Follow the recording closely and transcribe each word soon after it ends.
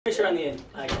Pretty sure on the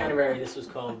itinerary this was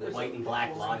called white and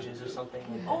black lodges or something.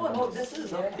 Oh, this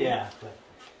is okay. Yeah, but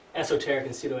esoteric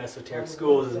and pseudo-esoteric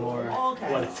schools is more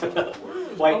Okay. what it's about.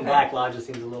 White and Okay. black lodges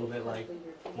seems a little bit like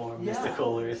more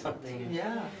mystical or something.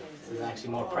 Yeah. This is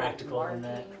actually more practical than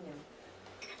that.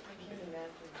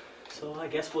 So I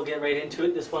guess we'll get right into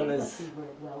it. This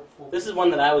is one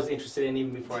that I was interested in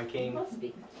even before I came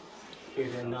here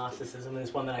to Gnosticism, and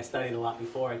it's one that I studied a lot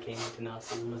before I came to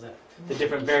Gnosticism. Was that the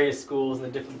different various schools and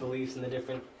the different beliefs and the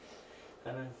different.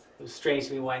 It was strange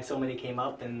to me why so many came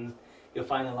up, and you'll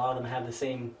find a lot of them have the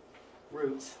same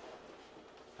roots.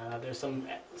 There's some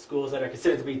schools that are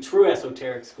considered to be true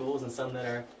esoteric schools, and some that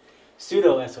are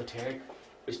pseudo-esoteric,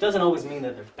 which doesn't always mean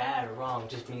that they're bad or wrong. It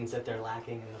just means that they're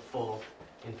lacking in the full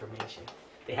information.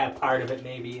 They have part of it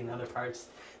maybe, and other parts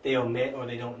they omit or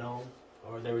they don't know.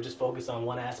 Or they were just focused on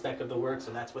one aspect of the work, so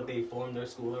that's what they formed their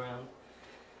school around.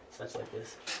 Such like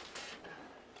this.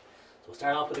 So we'll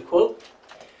start off with a quote.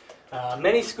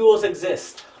 Many schools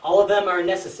exist. All of them are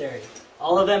necessary.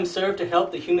 All of them serve to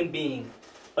help the human being.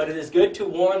 But it is good to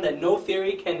warn that no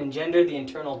theory can engender the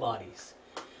internal bodies.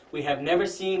 We have never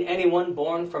seen anyone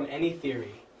born from any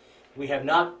theory. We have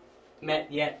not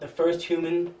met yet the first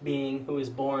human being who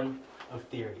is born of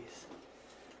theories.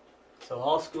 So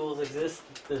all schools exist,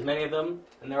 there's many of them,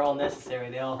 and they're all necessary.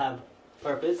 They all have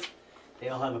purpose, they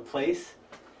all have a place.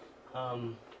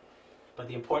 But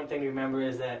the important thing to remember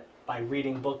is that by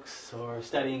reading books or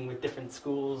studying with different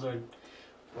schools or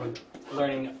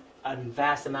learning a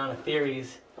vast amount of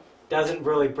theories doesn't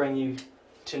really bring you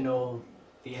to know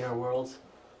the inner worlds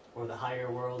or the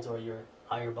higher worlds or your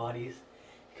higher bodies,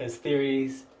 because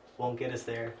theories won't get us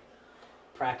there.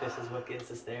 Practice is what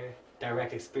gets us there.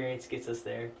 Direct experience gets us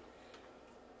there.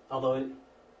 Although it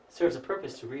serves a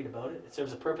purpose to read about it, it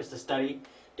serves a purpose to study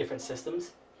different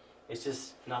systems, it's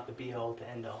just not the be-all to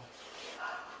end-all.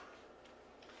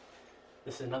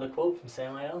 This is another quote from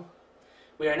Samael.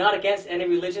 We are not against any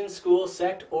religion, school,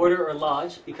 sect, order, or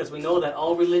lodge, because we know that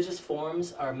all religious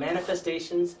forms are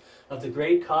manifestations of the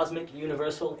great cosmic,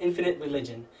 universal, infinite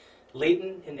religion,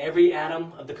 latent in every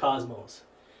atom of the cosmos.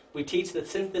 We teach the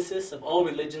synthesis of all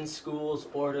religions, schools,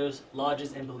 orders,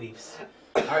 lodges, and beliefs.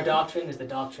 Our doctrine is the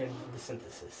doctrine of the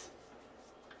synthesis.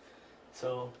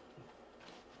 So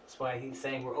that's why he's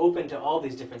saying we're open to all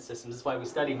these different systems. That's why we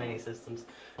study many systems.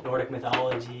 Nordic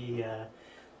mythology,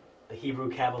 the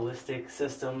Hebrew Kabbalistic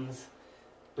systems.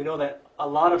 We know that a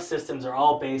lot of systems are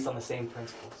all based on the same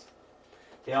principles.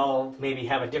 They all maybe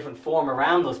have a different form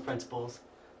around those principles,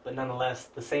 but nonetheless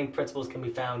the same principles can be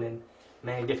found in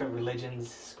many different religions,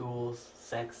 schools,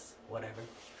 sects, whatever.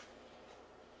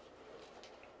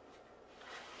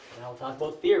 Now we'll talk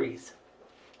about theories.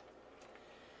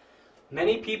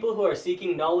 Many people who are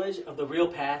seeking knowledge of the real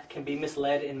path can be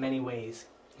misled in many ways.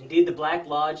 Indeed, the Black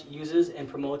Lodge uses and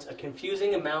promotes a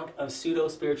confusing amount of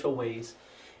pseudo-spiritual ways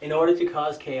in order to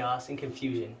cause chaos and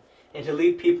confusion and to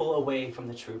lead people away from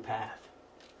the true path.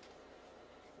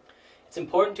 It's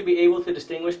important to be able to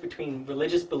distinguish between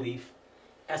religious belief,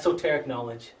 esoteric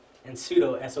knowledge, and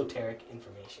pseudo-esoteric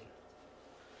information.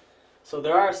 So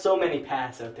there are so many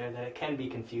paths out there that it can be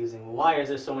confusing. Why is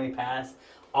there so many paths?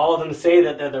 All of them say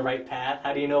that they're the right path.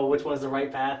 How do you know which one's the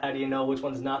right path? How do you know which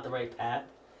one's not the right path?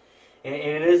 And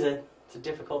it's a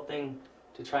difficult thing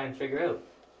to try and figure out.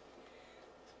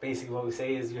 Basically what we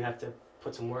say is you have to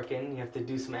put some work in, you have to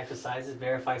do some exercises,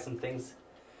 verify some things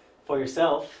for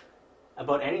yourself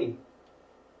about any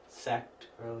sect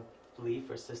or belief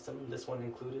or system, this one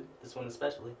included, this one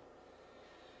especially.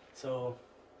 So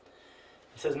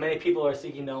it says many people are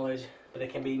seeking knowledge, but they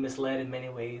can be misled in many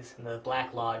ways, and the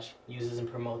Black Lodge uses and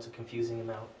promotes a confusing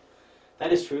amount.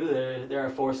 That is true, there are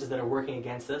forces that are working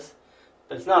against us,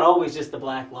 but it's not always just the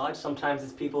Black Lodge. Sometimes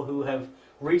it's people who have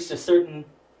reached a certain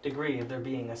degree of their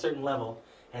being, a certain level,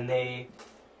 and they,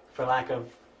 for lack of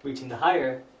reaching the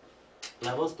higher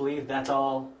levels, believe that's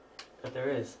all that there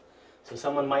is. So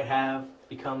someone might have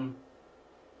become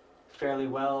fairly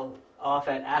well off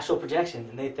at astral projection,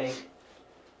 and they think,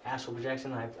 astral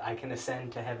projection, I can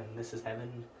ascend to heaven. This is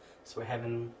heaven. This is where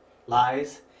heaven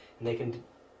lies. And they can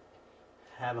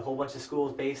have a whole bunch of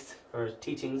schools based, or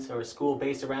teachings, or a school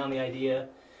based around the idea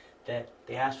that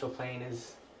the astral plane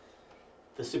is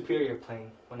the superior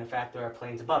plane, when in fact there are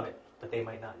planes above it. But they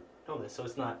might not know this. So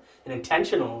it's not an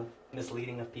intentional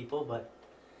misleading of people, but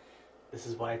this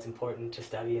is why it's important to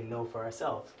study and know for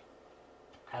ourselves.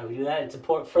 How do we do that? It's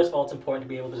important. First of all, it's important to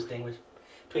be able to distinguish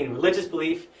between religious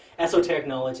belief, esoteric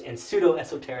knowledge, and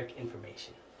pseudo-esoteric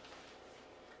information.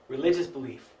 Religious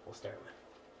belief, we'll start with.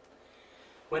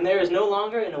 When there is no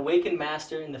longer an awakened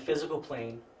master in the physical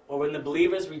plane, or when the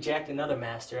believers reject another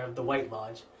master of the White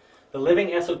Lodge, the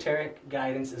living esoteric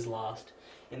guidance is lost,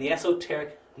 and the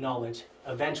esoteric knowledge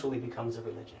eventually becomes a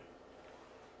religion.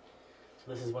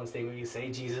 So this is one statement you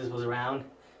say Jesus was around,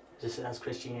 just as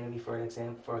Christianity, for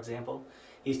example.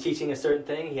 He's teaching a certain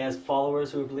thing. He has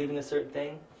followers who are believing a certain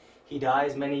thing. He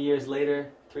dies many years later,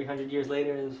 300 years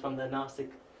later. It was from the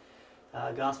Gnostic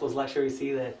Gospels lecture. We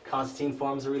see that Constantine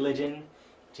forms a religion.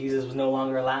 Jesus was no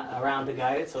longer around to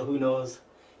guide it, so who knows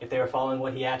if they were following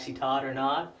what he actually taught or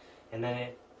not. And then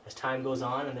as time goes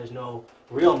on and there's no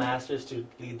real masters to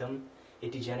lead them,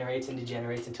 it degenerates and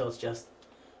degenerates until it's just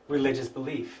religious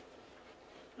belief.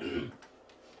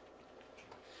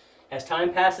 As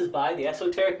time passes by, the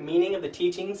esoteric meaning of the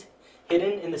teachings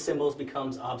hidden in the symbols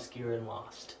becomes obscure and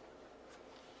lost.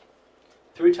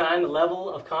 Through time, the level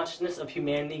of consciousness of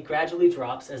humanity gradually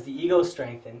drops as the ego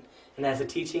strengthens and as the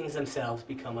teachings themselves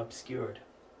become obscured.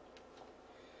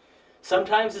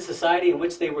 Sometimes the society in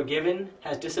which they were given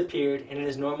has disappeared, and it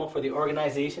is normal for the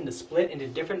organization to split into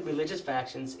different religious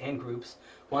factions and groups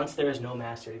once there is no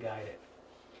master to guide it.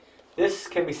 This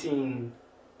can be seen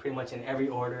pretty much in every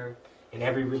order, in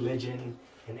every religion,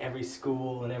 in every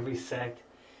school, in every sect.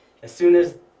 As soon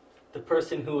as the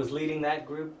person who was leading that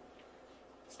group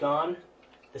is gone,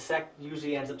 the sect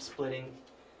usually ends up splitting,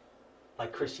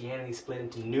 like Christianity split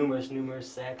into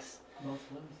numerous sects.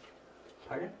 Muslims.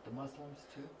 Pardon? The Muslims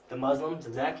too. The Muslims,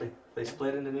 exactly. They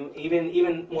split into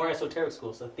even more esoteric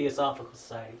schools, the Theosophical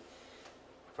Society,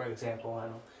 for example. I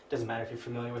don't know, it doesn't matter if you're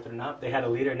familiar with it or not. They had a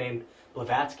leader named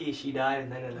Blavatsky. She died,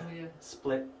 and then it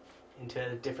split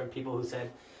into different people who said,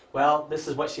 well, this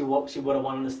is what she would have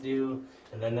wanted us to do.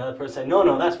 And then another person said,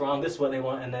 no, that's wrong. This is what they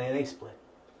want. And then they split.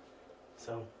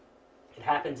 So it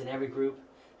happens in every group,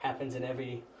 happens in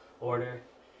every order.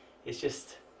 It's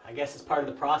just, I guess it's part of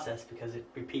the process because it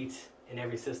repeats in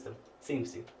every system. It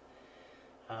seems to.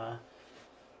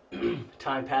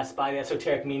 Time passes by, the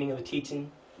esoteric meaning of the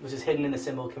teaching, which is hidden in the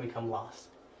symbol, can become lost.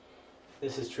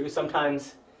 This is true.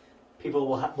 Sometimes people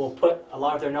will put a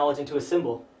lot of their knowledge into a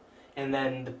symbol, and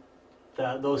then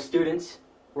those students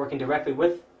working directly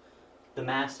with the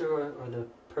master or the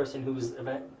person who was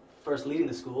first leading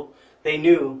the school, they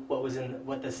knew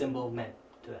what the symbol meant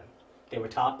to them. They were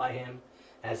taught by him.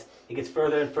 As it gets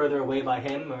further and further away by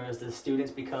him, or as the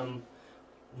students become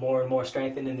more and more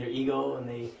strengthened in their ego, and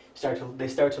they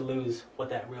start to lose what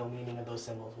that real meaning of those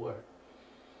symbols were.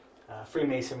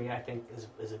 Freemasonry, I think,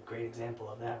 is a great example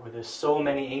of that, where there's so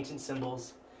many ancient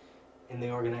symbols in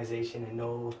the organization and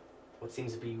no what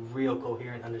seems to be real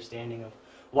coherent understanding of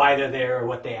why they're there or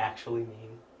what they actually mean,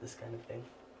 this kind of thing.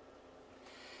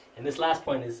 And this last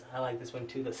point is, I like this one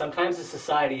too, that sometimes the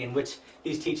society in which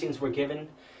these teachings were given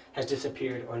has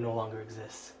disappeared or no longer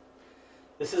exists.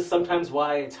 This is sometimes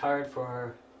why it's hard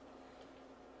for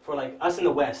like us in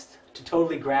the West to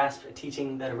totally grasp a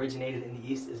teaching that originated in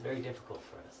the East is very difficult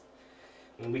for us.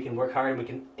 I mean, we can work hard and we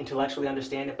can intellectually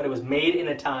understand it, but it was made in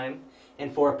a time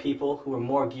and for people who were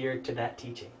more geared to that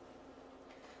teaching.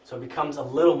 So it becomes a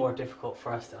little more difficult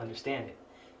for us to understand it,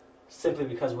 simply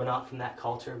because we're not from that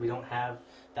culture. We don't have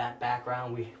that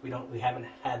background. We haven't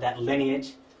had that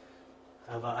lineage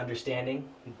of understanding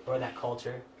or that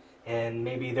culture. And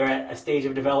maybe they're at a stage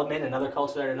of development, another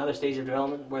culture at another stage of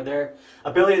development, where their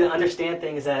ability to understand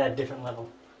things is at a different level.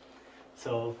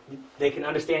 So they can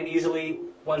understand easily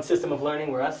one system of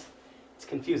learning, where us, it's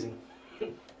confusing.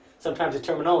 Sometimes the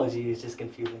terminology is just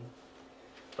confusing.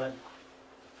 But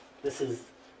this is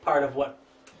part of what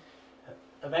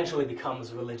eventually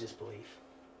becomes religious belief.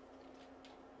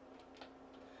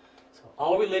 So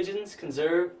all religions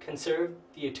conserve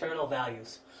the eternal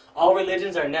values. All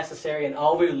religions are necessary, and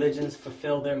all religions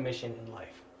fulfill their mission in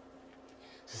life.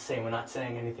 It's the same. We're not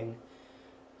saying anything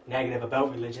negative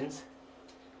about religions.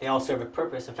 They all serve a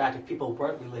purpose. In fact, if people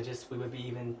weren't religious, we would be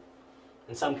even,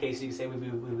 in some cases, you could say we'd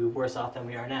be worse off than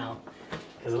we are now.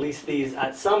 Because at least these,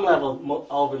 at some level,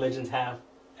 all religions have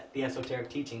the esoteric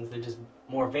teachings. They're just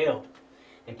more veiled,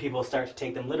 and people start to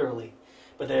take them literally.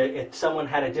 But if someone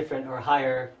had a different or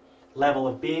higher level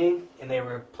of being, and they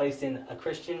were placed in a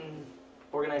Christian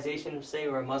organization, say,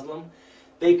 or a Muslim,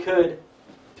 they could,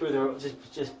 through their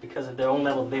just because of their own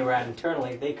level they were at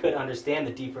internally, they could understand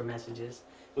the deeper messages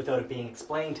without it being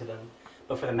explained to them.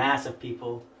 But for the mass of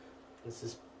people, this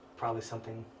is probably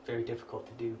something very difficult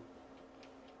to do.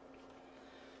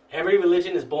 Every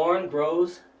religion is born,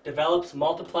 grows, develops,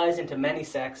 multiplies into many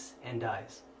sects, and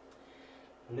dies.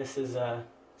 And this is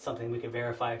something we can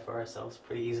verify for ourselves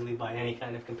pretty easily by any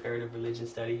kind of comparative religion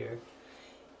study or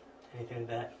anything like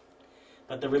that.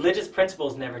 But the religious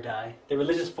principles never die. The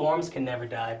religious forms can never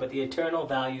die, but the eternal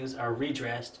values are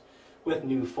redressed with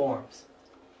new forms.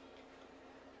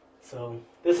 So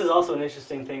this is also an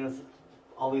interesting thing.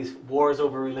 all these wars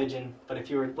over religion. But if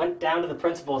you went down to the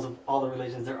principles of all the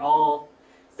religions, they're all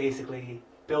basically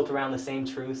built around the same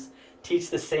truths,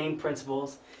 teach the same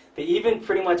principles. They even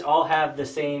pretty much all have the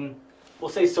same,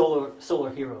 we'll say solar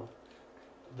hero,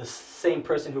 the same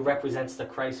person who represents the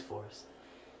Christ force.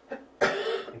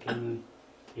 You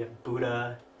have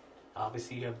Buddha,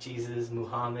 obviously you have Jesus,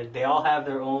 Muhammad. They all have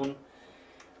their own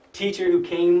teacher who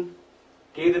came,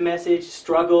 gave the message,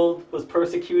 struggled, was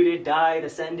persecuted, died,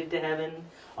 ascended to heaven.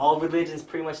 All religions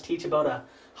pretty much teach about a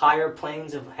higher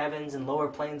planes of heavens and lower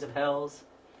planes of hells.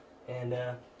 And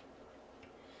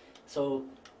so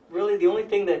really the only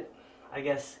thing that I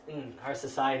guess in our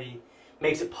society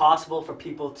makes it possible for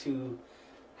people to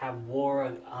have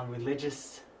war on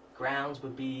religious grounds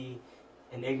would be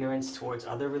an ignorance towards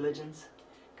other religions.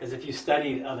 Because if you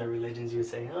studied other religions, you would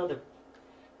say, oh, they're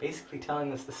basically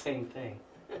telling us the same thing.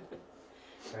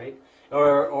 Right?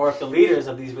 Or if the leaders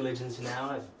of these religions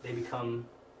now, they become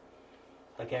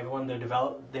like everyone, they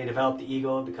develop the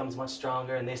ego, it becomes much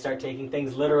stronger, and they start taking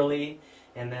things literally,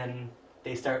 and then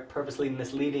they start purposely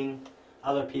misleading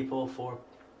other people for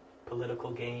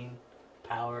political gain,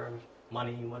 power,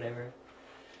 money, whatever.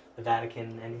 The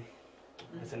Vatican,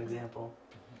 as an example.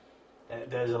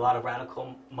 There's a lot of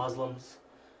radical Muslims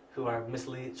who are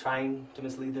trying to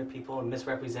mislead their people and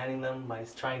misrepresenting them by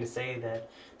trying to say that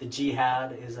the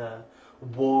jihad is a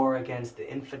war against the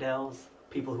infidels,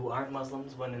 people who aren't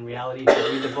Muslims, when in reality, if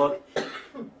you read the book,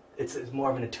 it's more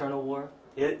of an eternal war.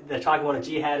 They're talking about a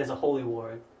jihad as a holy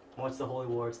war. What's the holy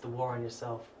war? It's the war on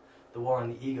yourself, the war on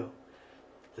the ego.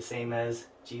 The same as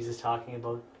Jesus talking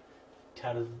about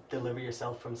how to deliver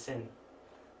yourself from sin.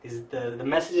 The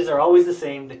messages are always the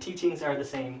same, the teachings are the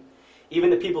same, even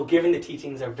the people giving the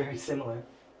teachings are very similar.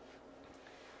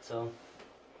 So,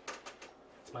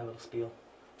 that's my little spiel.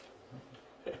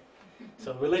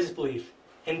 So, religious belief.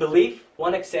 In belief,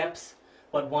 one accepts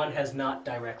what one has not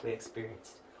directly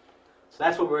experienced. So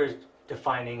that's what we're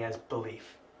defining as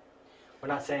belief. We're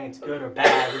not saying it's good or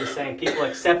bad, we're just saying people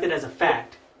accept it as a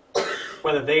fact,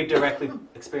 whether they've directly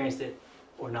experienced it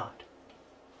or not.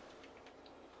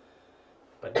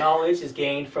 But knowledge is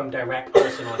gained from direct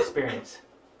personal experience.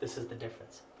 This is the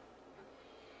difference.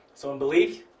 So in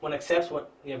belief, one accepts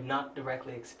what you have not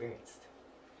directly experienced.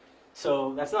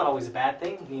 So that's not always a bad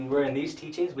thing. I mean, we're in these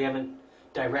teachings, we haven't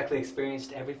directly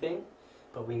experienced everything,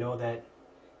 but we know that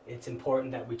it's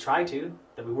important that we try to,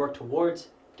 that we work towards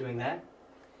doing that.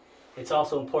 It's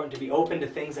also important to be open to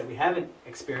things that we haven't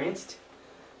experienced,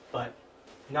 but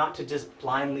not to just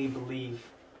blindly believe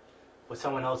what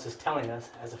someone else is telling us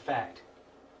as a fact.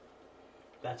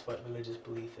 That's what religious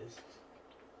belief is.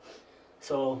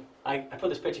 So I put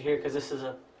this picture here because this is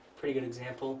a pretty good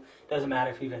example. It doesn't matter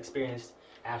if you've experienced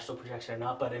astral projection or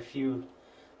not, but if you,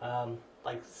 for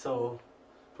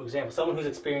example, someone who's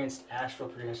experienced astral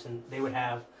projection, they would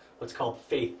have what's called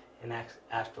faith in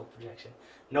astral projection.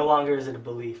 No longer is it a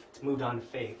belief. It's moved on to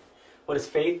faith. What is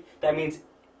faith? That means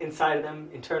inside of them,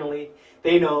 internally,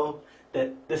 they know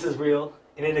that this is real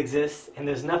and it exists, and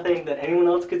there's nothing that anyone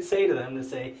else could say to them to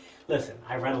say, listen,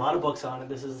 I read a lot of books on it.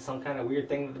 This is some kind of weird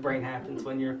thing that the brain happens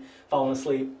when you're falling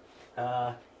asleep.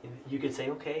 You could say,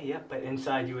 okay, yeah, but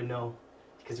inside you would know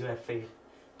because you have faith.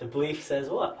 The belief says,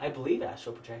 well, I believe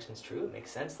astral projection is true. It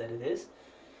makes sense that it is.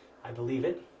 I believe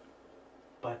it.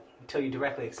 But until you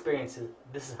directly experience it,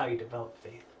 this is how you develop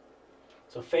faith.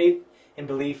 So faith and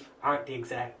belief aren't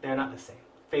they're not the same.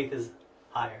 Faith is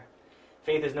higher.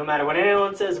 Faith is no matter what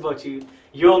anyone says about you,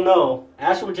 you'll know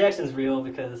astral projection is real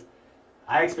because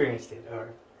I experienced it, or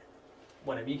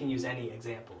whatever. You can use any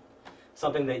example.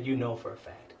 Something that you know for a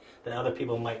fact, that other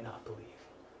people might not believe.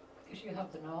 Because you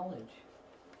have the knowledge.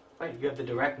 Right, you have the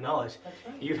direct knowledge. That's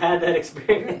right. You've had that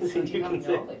experience, Yes, and you can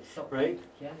say, so, right?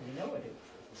 Yeah, you know it.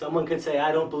 Someone could say,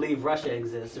 I don't believe Russia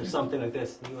exists, or something like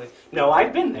this. And you're like, no,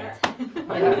 I've been there.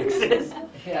 Yeah. It exists.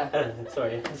 Yeah.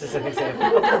 Sorry, this is an example.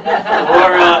 Or,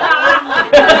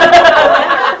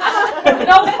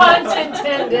 no puns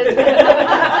intended.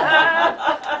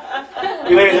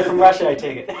 You ladies are from Russia, I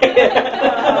take it.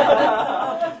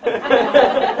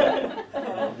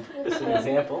 This is an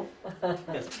example.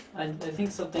 Yes. I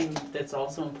think something that's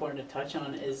also important to touch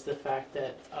on is the fact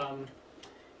that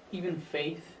even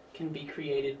faith can be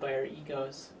created by our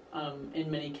egos. In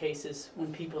many cases,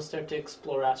 when people start to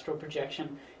explore astral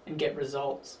projection and get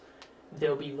results,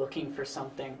 they'll be looking for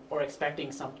something or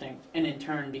expecting something, and in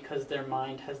turn, because their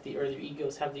mind has or their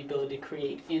egos have the ability to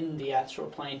create in the astral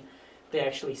plane, they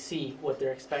actually see what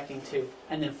they're expecting to,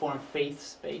 and then form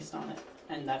faiths based on it.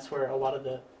 And that's where a lot of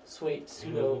the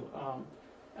pseudo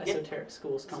esoteric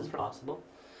schools come from.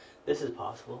 This is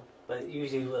possible. But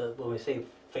usually when we say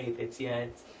faith, it's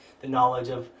the knowledge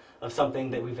of something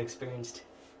that we've experienced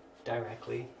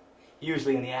directly,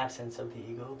 usually in the absence of the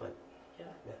ego, but yeah,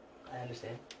 I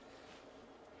understand.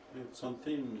 It's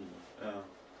something,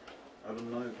 I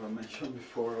don't know if I mentioned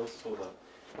before also that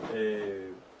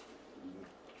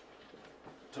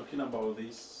talking about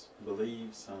these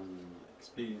beliefs and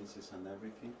experiences and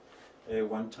everything,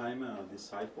 one time a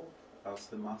disciple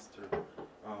asked the master,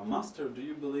 Master, do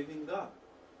you believe in God?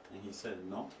 And he said,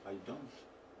 no, I don't,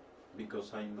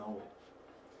 because I know it.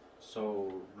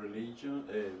 So religion,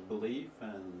 belief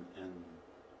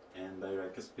and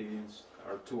direct experience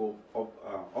are two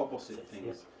opposite things.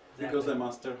 Yes, Because the exactly.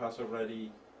 master has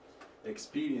already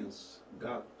experienced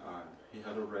God, he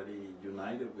had already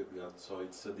united with God, so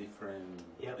it's a different,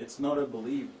 Yep. it's not a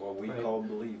belief, what we Right. call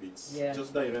belief, it's Yeah.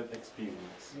 just direct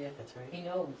experience. Yeah, That's right. he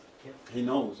knows. He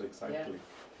knows exactly.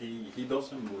 He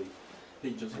doesn't believe,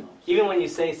 he just knows. Even when you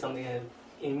say something,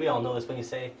 and we all know this, when you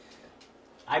say,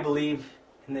 I believe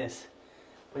in this,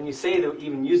 when you say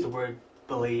even use the word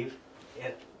believe,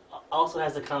 it also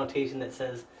has the connotation that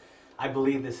says, I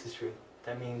believe this is true.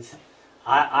 That means,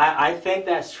 I think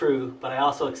that's true, but I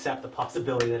also accept the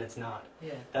possibility that it's not.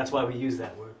 Yeah. That's why we use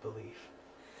that word belief.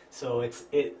 So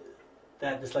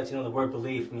that just lets you know the word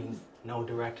belief means no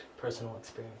direct personal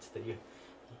experience, that you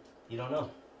don't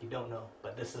know. You don't know,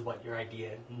 but this is what your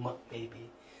idea may be.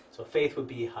 So faith would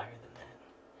be higher than that.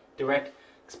 Direct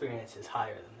experience is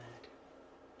higher than that.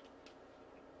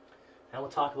 Now we'll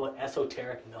talk about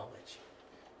esoteric knowledge.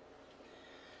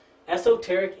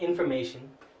 Esoteric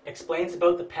information explains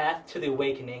about the path to the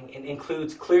awakening and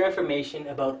includes clear information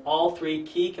about all three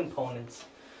key components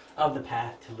of the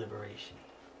path to liberation.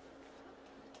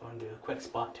 I want to do a quick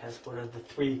spot test. What are the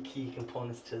three key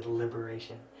components to the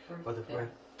liberation? Or the Birth, birth?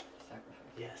 death,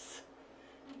 sacrifice. Yes.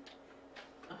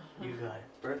 You got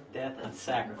it. Birth, death, and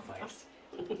sacrifice.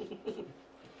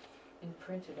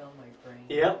 Imprinted on my brain.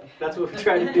 Yep, that's what we're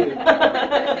trying to do.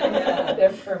 Yeah,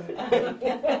 they're permanent.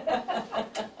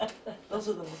 Those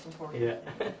are the most important.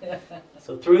 Yeah.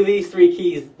 So through these three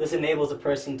keys, this enables a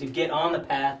person to get on the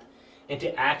path and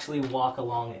to actually walk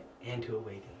along it and to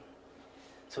awaken.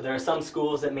 So there are some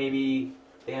schools that maybe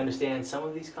they understand some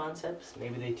of these concepts.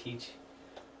 Maybe they teach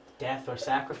death or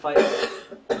sacrifice,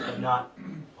 but not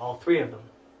all three of them.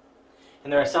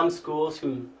 And there are some schools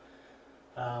who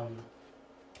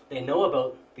they know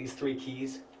about these three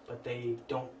keys, but they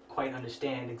don't quite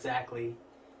understand exactly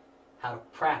how to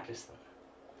practice them.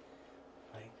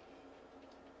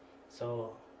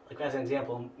 So, as an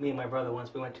example, me and my brother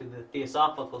once, we went to the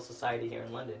Theosophical Society here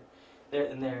in London. They're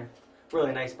a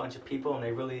really nice bunch of people, and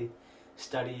they really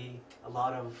study a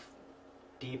lot of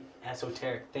deep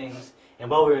esoteric things.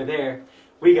 And while we were there,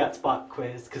 we got spot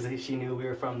quizzed because she knew we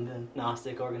were from the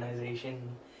Gnostic organization.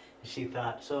 And she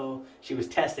thought, so she was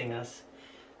testing us,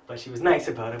 but she was nice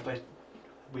about it, but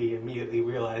we immediately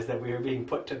realized that we were being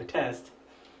put to the test.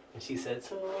 And she said,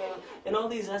 so in all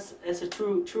these as a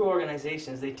true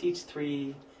organizations, they teach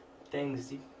three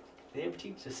things. They ever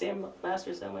teach, the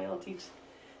Master Samael teach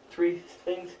three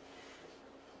things?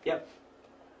 Yep.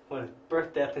 What,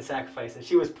 birth, death, and sacrifice. And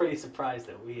she was pretty surprised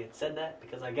that we had said that,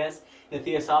 because I guess in the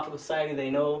Theosophical Society they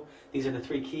know these are the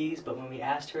three keys, but when we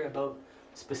asked her about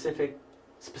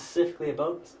specifically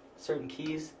about certain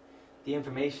keys, the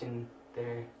information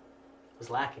there was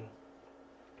lacking.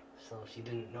 So she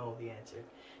didn't know the answer.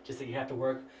 Just that you have to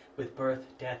work with birth,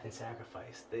 death, and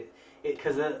sacrifice.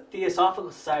 Because the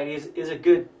Theosophical Society is a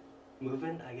good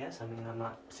movement, I guess. I mean, I'm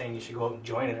not saying you should go out and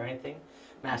join it or anything.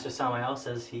 Master Samael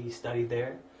says he studied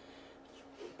there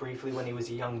briefly when he was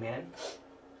a young man.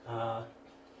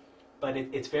 But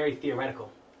it's very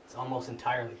theoretical. It's almost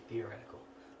entirely theoretical.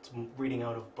 It's reading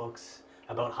out of books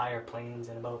about higher planes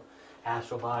and about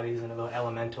astral bodies and about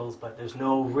elementals, but there's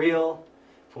no real...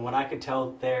 From what I could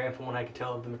tell there, and from what I could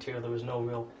tell of the material, there was no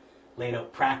real laid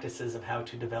out practices of how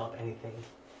to develop anything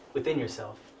within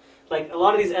yourself. Like a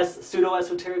lot of these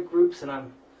pseudo-esoteric groups, and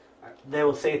they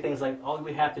will say things like, all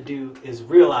we have to do is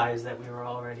realize that we were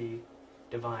already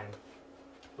divine.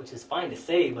 Which is fine to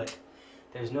say, but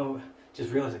there's no,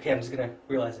 just realize, okay, I'm just going to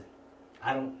realize it.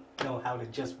 I don't know how to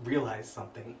just realize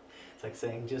something. It's like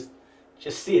saying, just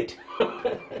see it.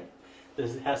 There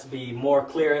has to be more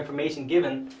clear information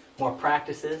given, more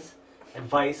practices,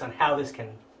 advice on how this can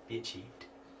be achieved,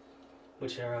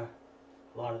 which are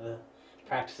a lot of the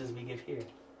practices we give here.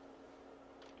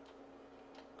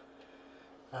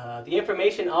 The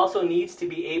information also needs to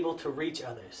be able to reach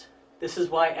others. This is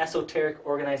why esoteric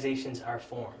organizations are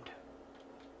formed.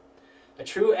 A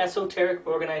true esoteric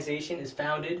organization is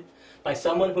founded by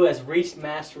someone who has reached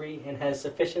mastery and has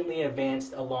sufficiently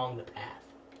advanced along the path.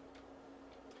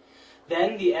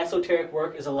 then the esoteric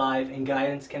work is alive and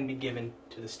guidance can be given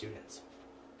to the students.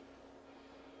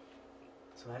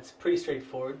 So that's pretty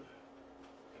straightforward.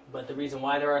 But the reason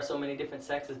why there are so many different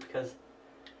sects is because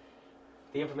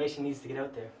the information needs to get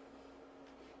out there.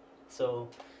 So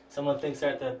someone thinks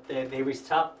that they reach the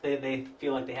top, they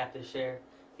feel like they have to share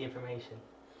the information.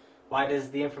 Why does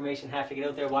the information have to get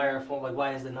out there?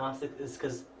 Why is the Gnostic? It's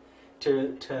because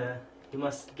you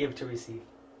must give to receive.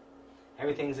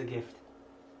 Everything's a gift,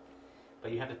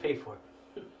 but you have to pay for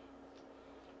it.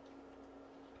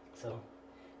 So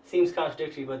it seems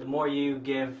contradictory, but the more you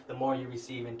give, the more you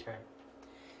receive in turn.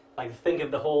 Like, think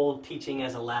of the whole teaching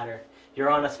as a ladder. You're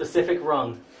on a specific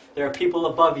rung. There are people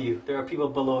above you. There are people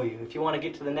below you. If you want to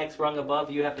get to the next rung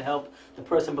above, you have to help the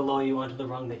person below you onto the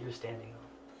rung that you're standing on.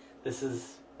 This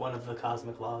is one of the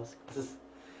cosmic laws. This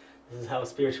is how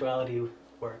spirituality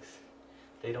works.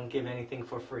 They don't give anything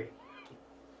for free.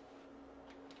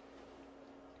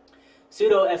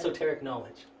 Pseudo-esoteric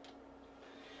knowledge.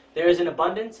 There is an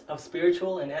abundance of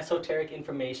spiritual and esoteric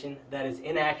information that is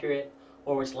inaccurate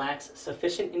or which lacks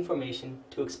sufficient information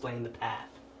to explain the path.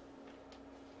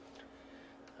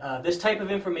 This type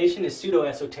of information is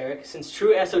pseudo-esoteric, since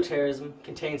true esotericism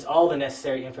contains all the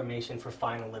necessary information for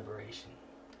final liberation.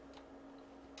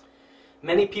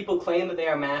 Many people claim that they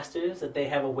are masters, that they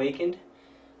have awakened,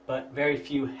 but very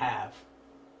few have.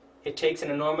 It takes an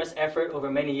enormous effort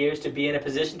over many years to be in a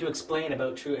position to explain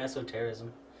about true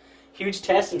esotericism. Huge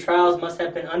tests and trials must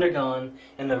have been undergone,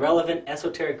 and the relevant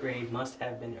esoteric grade must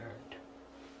have been earned.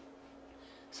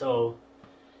 So,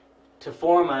 to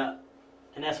form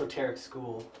an esoteric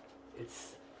school,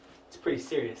 it's pretty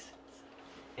serious.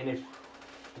 And if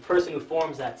the person who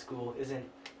forms that school isn't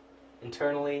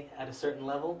internally at a certain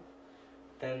level,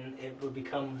 then it would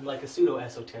become like a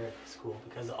pseudo-esoteric school,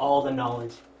 because all the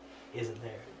knowledge isn't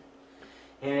there.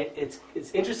 And it's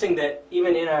interesting that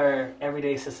even in our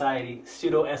everyday society,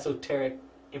 pseudo-esoteric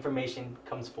information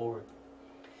comes forward.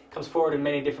 It comes forward in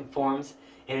many different forms,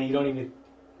 and you don't even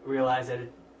realize that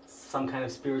it's some kind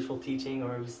of spiritual teaching,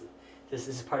 or this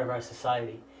is part of our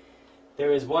society.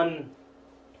 There is one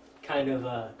kind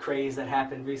of craze that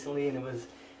happened recently, and it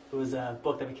was a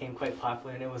book that became quite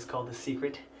popular, and it was called The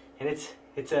Secret. And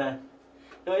it's a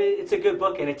good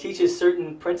book, and it teaches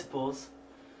certain principles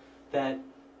that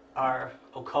are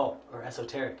occult or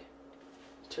esoteric.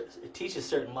 It teaches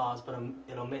certain laws, but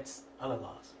it omits other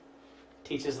laws. It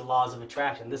teaches the laws of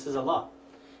attraction. This is a law.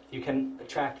 You can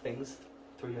attract things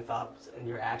through your thoughts and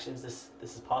your actions. This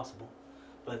is possible.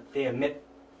 But they omit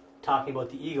talking about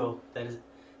the ego, that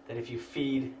if you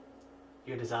feed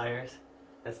your desires,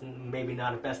 that's maybe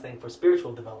not the best thing for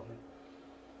spiritual development.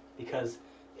 Because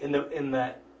in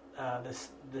the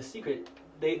Secret,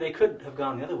 they could have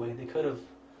gone the other way. They could have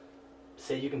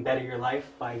said you can better your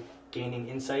life by gaining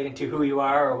insight into who you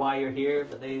are or why you're here,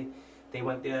 but they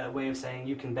went the way of saying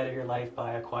you can better your life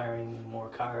by acquiring more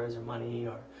cars or money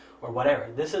or whatever.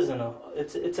 This is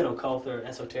it's an occult or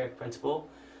esoteric principle,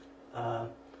 the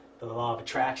law of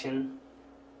attraction.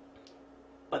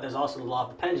 But there's also the law of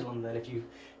the pendulum, that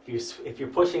if you're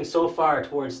pushing so far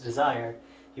towards desire,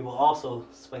 you will also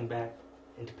swing back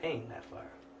into pain that far.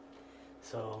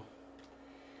 So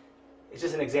it's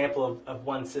just an example of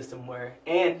one system where,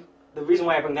 and the reason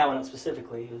why I bring that one up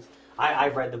specifically is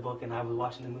I've read the book and I was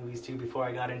watching the movies too before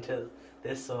I got into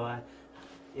this, so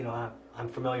I'm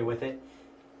familiar with it.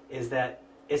 Is that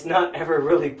it's not ever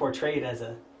really portrayed as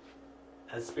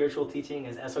spiritual teaching,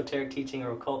 as esoteric teaching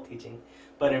or occult teaching,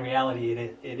 but in reality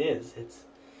it is.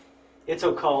 It's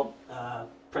occult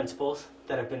principles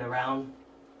that have been around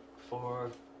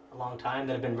for a long time,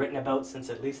 that have been written about since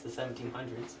at least the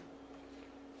 1700s.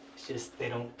 It's just they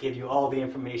don't give you all the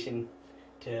information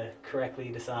to correctly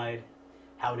decide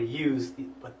how to use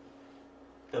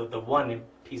the one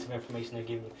piece of information they're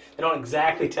giving you. They don't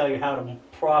exactly tell you how to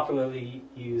properly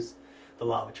use the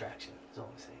law of attraction, is all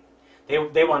I'm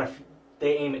saying.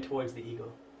 They aim it towards the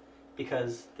ego,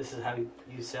 because this is how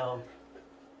you sell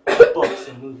books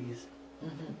and movies.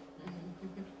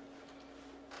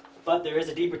 But there is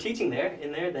a deeper teaching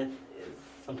in there that is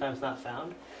sometimes not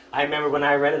found. I remember when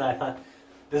I read it, I thought,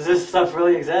 does this stuff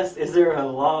really exist? Is there a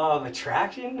law of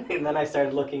attraction? And then I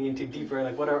started looking into deeper,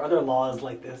 like what are other laws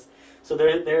like this? So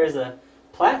there is a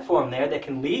platform there that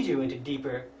can lead you into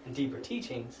deeper and deeper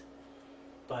teachings,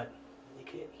 but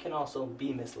you can also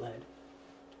be misled.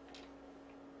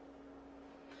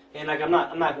 And like I'm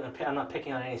not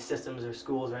picking on any systems or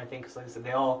schools or anything, because like I said,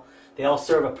 they all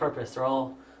serve a purpose. They're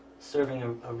all serving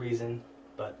a reason,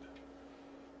 but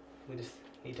we just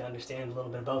need to understand a little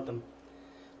bit about them.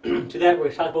 To that,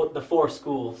 we're talking about the four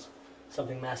schools,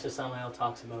 something Master Samael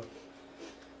talks about.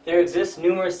 There exist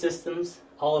numerous systems,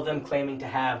 all of them claiming to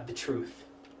have the truth.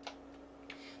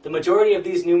 The majority of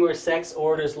these numerous sects,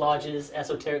 orders, lodges,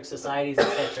 esoteric societies,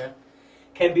 etc.,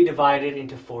 can be divided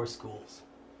into 4 schools.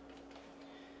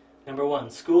 Number 1,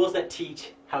 schools that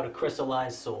teach how to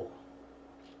crystallize soul.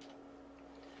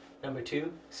 Number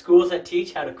 2, schools that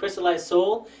teach how to crystallize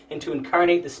soul and to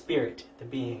incarnate the spirit, the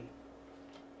being.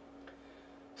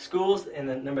 Schools, and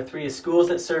then number 3 is schools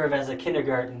that serve as a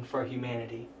kindergarten for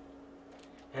humanity.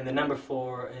 And the number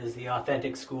 4 is the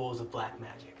authentic schools of black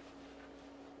magic.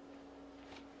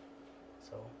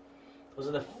 So, those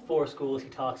are the 4 schools he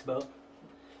talks about.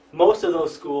 Most of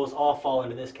those schools all fall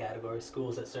into this category,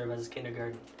 schools that serve as a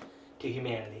kindergarten to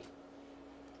humanity.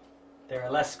 There are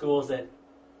less schools that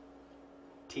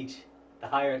teach the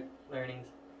higher learnings,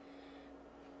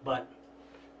 but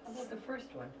How about the first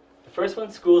one? the first one,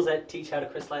 schools that teach how to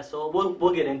crystallize soul,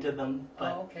 we'll get into them,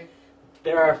 but Oh, okay.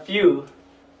 there are a few,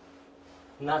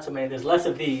 not so many, there's less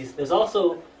of these. There's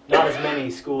also not as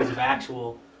many schools of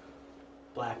actual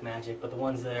black magic, but the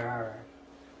ones there are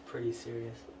pretty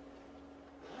serious.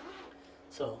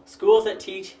 So, schools that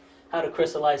teach how to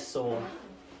crystallize soul.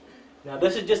 Now,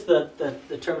 this is just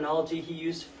the terminology he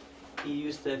used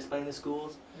to explain the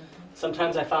schools.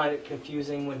 Sometimes I find it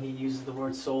confusing when he uses the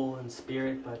word soul and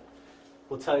spirit, but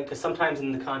we'll tell you, because sometimes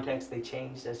in the context they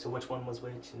changed as to which one was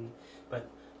which. But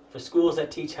for schools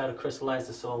that teach how to crystallize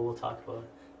the soul, we'll talk about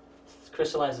it.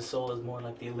 Crystallize the soul is more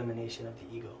like the elimination of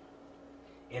the ego,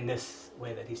 in this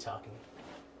way that he's talking.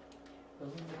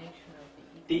 Illumination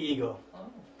of The ego. Oh.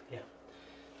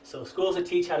 So schools that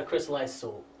teach how to crystallize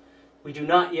soul. We do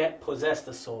not yet possess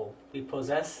the soul. We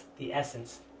possess the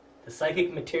essence, the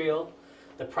psychic material,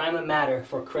 the prima matter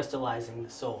for crystallizing the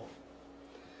soul.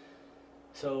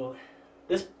 So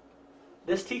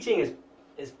this teaching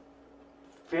is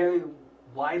very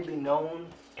widely known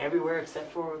everywhere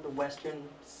except for the Western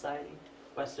society,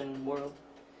 Western world.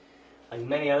 Like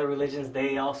many other religions,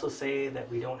 they also say that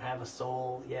we don't have a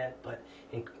soul yet, but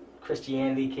in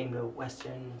Christianity came to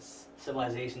Western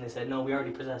civilization, they said, no, we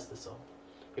already possess the soul.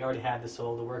 We already have the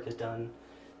soul, the work is done.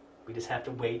 We just have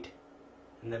to wait,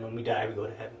 and then when we die, we go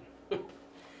to heaven,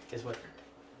 is what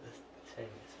the saying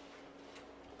is.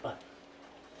 But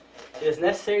it is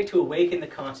necessary to awaken the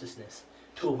consciousness,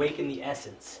 to awaken the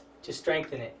essence, to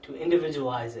strengthen it, to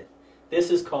individualize it. This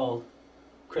is called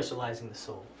crystallizing the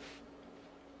soul.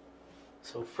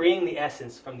 So freeing the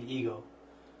essence from the ego.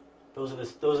 Those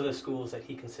are the schools that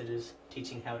he considers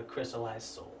teaching how to crystallize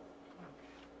soul.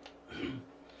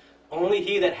 Only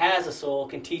he that has a soul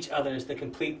can teach others the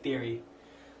complete theory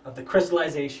of the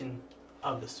crystallization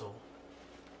of the soul.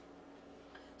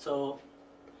 So,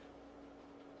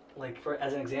 like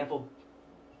as an example,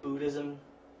 Buddhism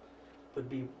would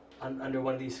be under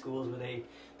one of these schools where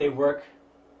they work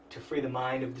to free the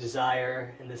mind of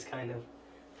desire and this kind of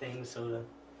thing. So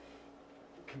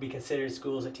could be considered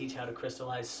schools that teach how to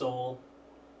crystallize soul.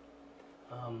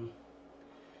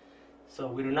 So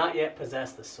we do not yet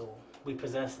possess the soul. We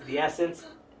possess the essence,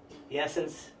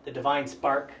 the divine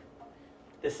spark.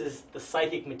 This is the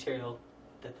psychic material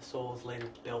that the soul is later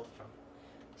built from.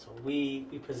 So we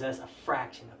possess a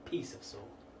fraction, a piece of soul,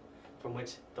 from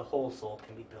which the whole soul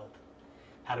can be built.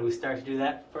 How do we start to do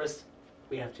that? First,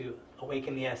 we have to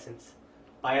awaken the essence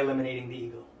by eliminating the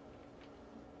ego.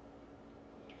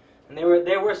 And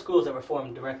there were schools that were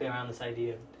formed directly around this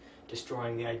idea of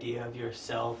destroying the idea of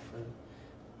yourself. And,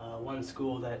 one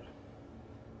school that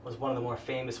was one of the more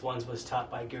famous ones was taught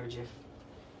by Gurdjieff,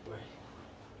 where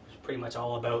it was pretty much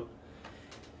all about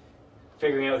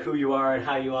figuring out who you are and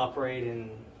how you operate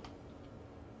and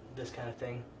this kind of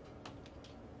thing.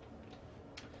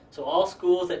 So all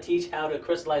schools that teach how to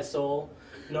crystallize soul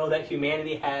know that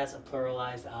humanity has a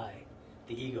pluralized I,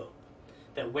 the ego,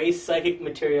 that wastes psychic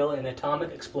material in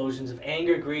atomic explosions of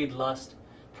anger, greed, lust,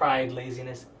 pride,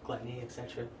 laziness, gluttony,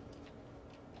 etc.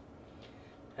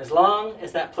 As long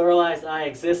as that pluralized I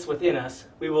exists within us,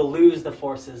 we will lose the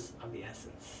forces of the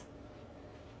essence.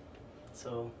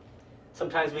 So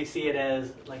sometimes we see it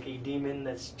as like a demon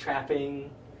that's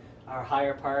trapping our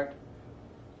higher part,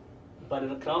 but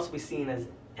it can also be seen as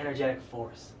energetic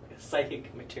force, like a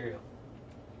psychic material.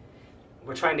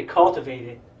 We're trying to cultivate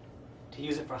it, to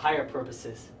use it for higher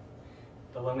purposes.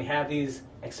 But when we have these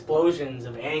explosions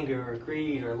of anger or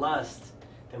greed or lust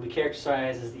that we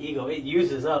characterize as the ego, it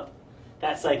uses up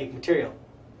that psychic material,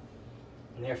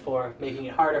 and therefore making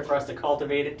it harder for us to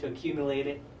cultivate it, to accumulate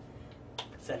it,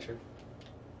 etc.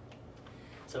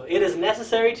 So it is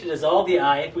necessary to dissolve the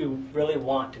I if we really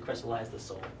want to crystallize the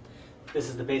soul. This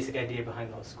is the basic idea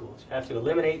behind those schools. You have to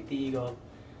eliminate the ego,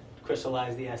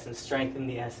 crystallize the essence, strengthen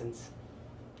the essence.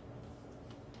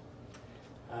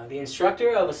 The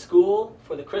instructor of a school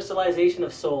for the crystallization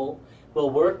of soul will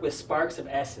work with sparks of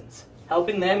essence,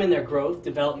 helping them in their growth,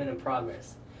 development, and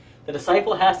progress. The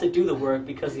disciple has to do the work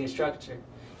because the instructor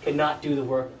cannot do the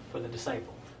work for the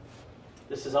disciple.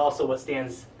 This is also what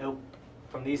stands out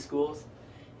from these schools,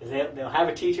 is they'll have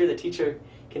a teacher. The teacher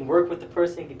can work with the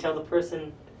person, can tell the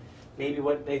person maybe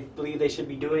what they believe they should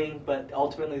be doing, but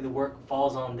ultimately the work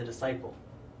falls on the disciple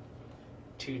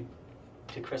to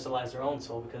crystallize their own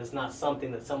soul, because it's not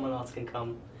something that someone else can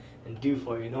come and do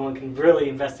for you. No one can really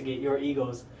investigate your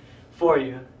egos for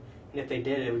you, and if they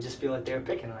did, it would just feel like they were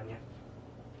picking on you.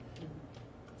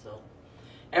 So,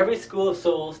 every school of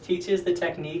souls teaches the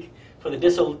technique for the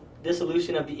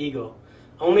dissolution of the ego.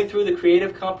 Only through the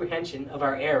creative comprehension of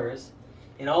our errors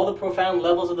in all the profound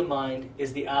levels of the mind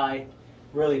is the I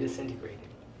really disintegrated.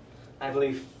 I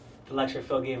believe the lecture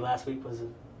Phil gave last week was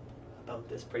about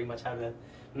this, pretty much how to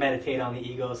meditate on the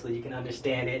ego so that you can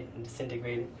understand it and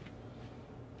disintegrate it.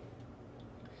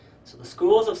 So the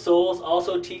schools of souls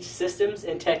also teach systems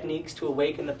and techniques to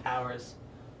awaken the powers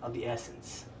of the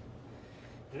essence.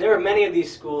 And there are many of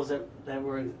these schools that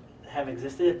have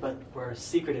existed but were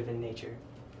secretive in nature.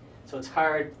 So it's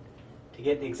hard to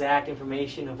get the exact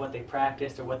information of what they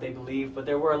practiced or what they believed, but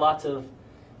there were lots of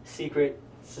secret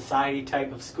society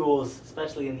type of schools,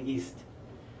 especially in the East.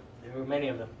 There were many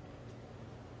of them.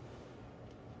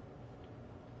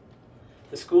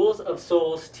 The schools of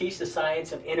souls teach the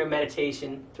science of inner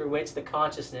meditation through which the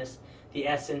consciousness, the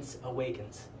essence,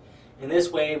 awakens. In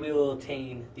this way, we will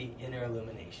attain the inner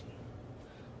illumination.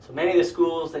 So many of the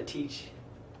schools that teach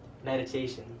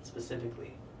meditation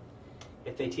specifically,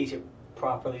 if they teach it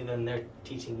properly, then they're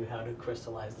teaching you how to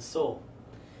crystallize the soul.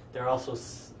 There are also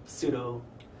pseudo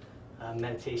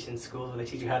meditation schools where they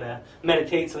teach you how to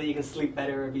meditate so that you can sleep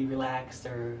better or be relaxed.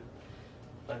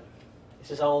 But it's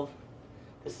just all.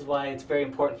 This is why it's very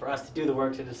important for us to do the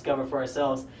work to discover for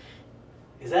ourselves.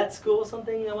 Is that school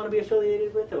something I want to be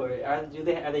affiliated with, or are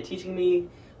they teaching me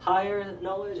higher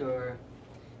knowledge? Or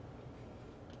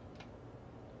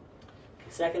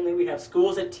secondly, we have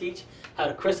schools that teach how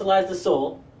to crystallize the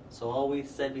soul, so all we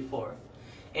said before,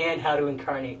 and how to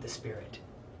incarnate the spirit.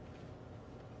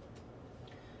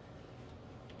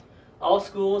 All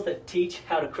schools that teach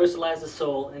how to crystallize the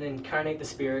soul and incarnate the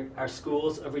spirit are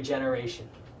schools of regeneration.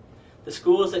 The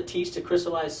schools that teach to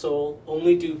crystallize soul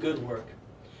only do good work,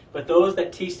 but those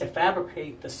that teach to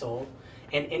fabricate the soul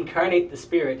and incarnate the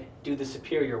spirit do the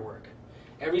superior work.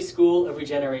 Every school of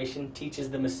regeneration teaches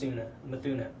the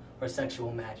Mithuna, or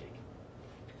sexual magic.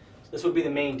 So this would be the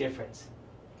main difference,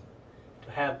 to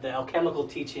have the alchemical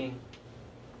teaching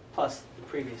plus the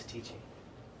previous teaching.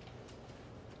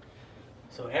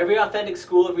 So every authentic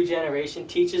school of regeneration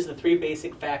teaches the three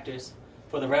basic factors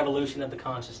for the revolution of the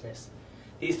consciousness.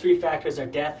 These three factors are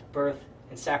death, birth,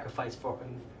 and sacrifice for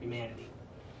humanity.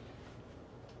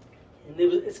 And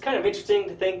it's kind of interesting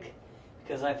to think,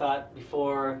 because I thought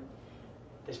before,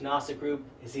 this Gnostic group,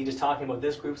 is he just talking about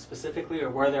this group specifically, or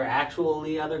were there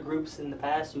actually other groups in the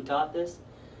past who taught this?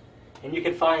 And you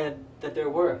can find that there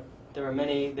were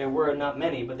not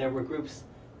many, but there were groups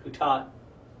who taught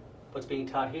what's being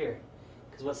taught here.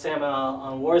 Because what Samuel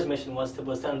on War's mission was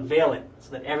to unveil it so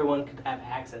that everyone could have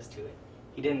access to it.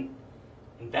 He didn't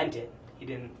invent it. He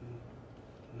didn't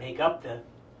make up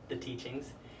the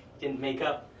teachings. He didn't make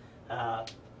up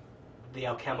the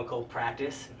alchemical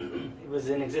practice. It was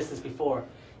in existence before.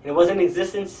 And it was in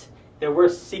existence, there were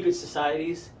secret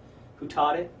societies who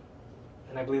taught it.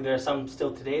 And I believe there are some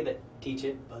still today that teach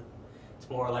it, but it's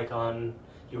more like on,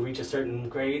 you reach a certain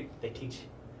grade, they teach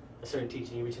a certain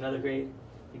teaching. You reach another grade,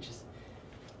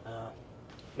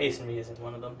 Masonry isn't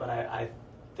one of them, but I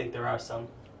think there are some. In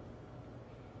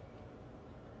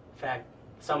fact,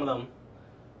 some of them,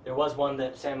 there was one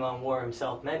that Samuel War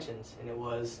himself mentions, and it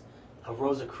was a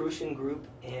Rosicrucian group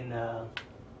in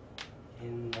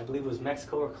I believe it was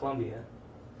Mexico or Colombia.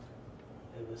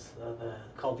 It was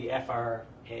called the FRA.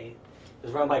 It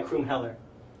was run by Krumheller.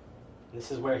 This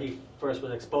is where he first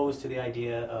was exposed to the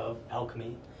idea of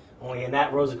alchemy. Only in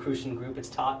that Rosicrucian group, it's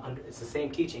the same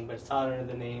teaching, but it's taught under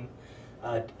the name.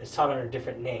 It's taught under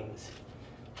different names.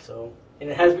 So,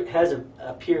 and it has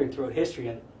appeared throughout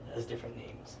history as different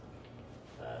names.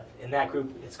 In that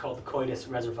group, it's called the Coitus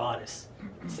Reservatus.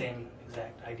 Same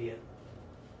exact idea.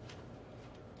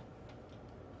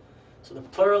 So the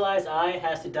pluralized I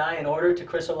has to die in order to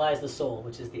crystallize the soul,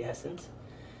 which is the essence.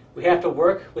 We have to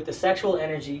work with the sexual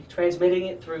energy, transmitting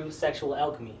it through sexual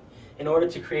alchemy, in order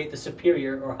to create the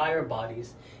superior or higher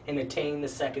bodies and attain the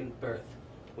second birth,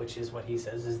 which is what he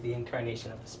says is the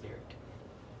incarnation of the spirit.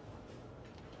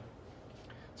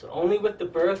 So only with the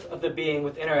birth of the being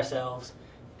within ourselves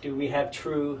do we have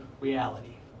true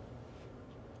reality.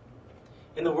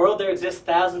 In the world there exist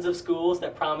thousands of schools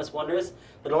that promise wonders,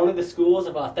 but only the schools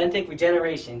of authentic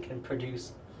regeneration can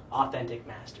produce authentic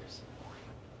masters.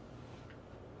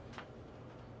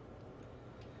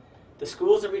 The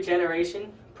schools of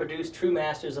regeneration produce true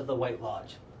masters of the White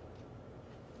Lodge.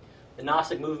 The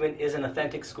Gnostic movement is an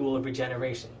authentic school of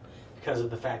regeneration because of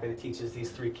the fact that it teaches these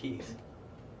three keys.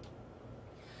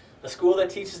 A school that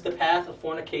teaches the path of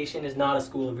fornication is not a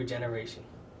school of regeneration.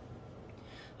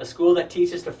 A school that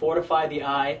teaches to fortify the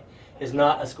eye is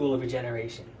not a school of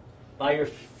regeneration. By your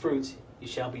fruits you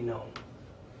shall be known.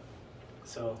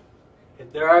 So,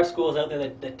 if there are schools out there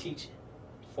that teach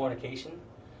fornication,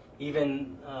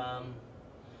 even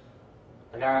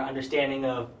like our understanding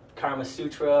of Karma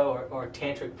Sutra or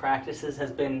tantric practices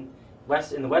has been,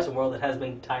 in the Western world, it has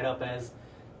been tied up as,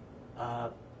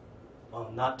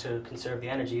 well, not to conserve the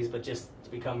energies, but just to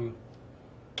become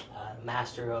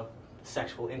master of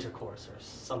sexual intercourse or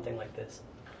something like this.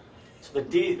 So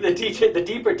the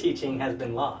deeper teaching has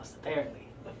been lost, apparently.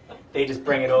 They just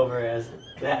bring it over as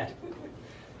that.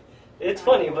 It's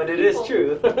funny, but it is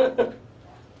true.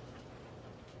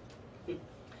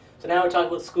 So now we're talking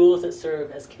about schools that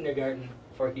serve as kindergarten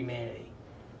for humanity.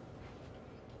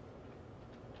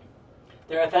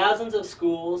 There are thousands of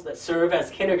schools that serve as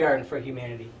kindergarten for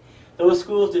humanity. Those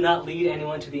schools do not lead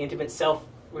anyone to the intimate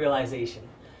self-realization,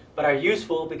 but are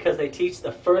useful because they teach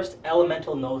the first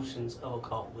elemental notions of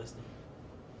occult wisdom.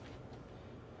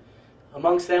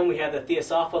 Amongst them we have the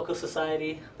Theosophical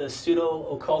Society, the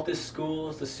pseudo-occultist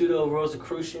schools, the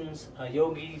pseudo-Rosicrucians,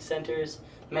 yogi centers,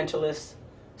 mentalists,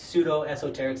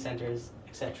 pseudo-esoteric centers,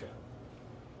 etc.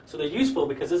 So they're useful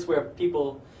because this is where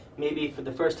people, maybe for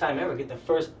the first time ever, get the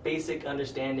first basic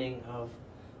understanding of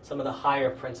some of the higher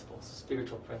principles,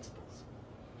 spiritual principles.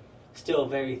 Still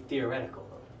very theoretical,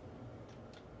 though.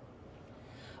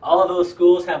 All of those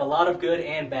schools have a lot of good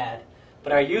and bad,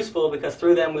 but are useful because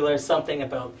through them we learn something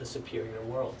about the superior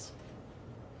worlds.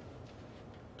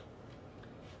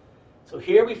 So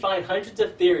here we find hundreds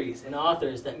of theories and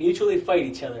authors that mutually fight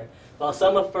each other. While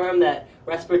some affirm that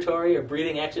respiratory or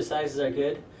breathing exercises are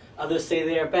good, others say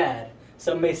they are bad.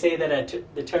 Some may say that a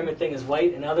determined thing is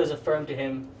white, and others affirm to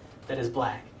him that is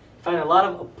black. You find a lot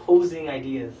of opposing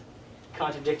ideas,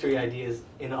 contradictory ideas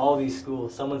in all these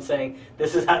schools. Someone's saying,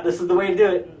 this is the way to do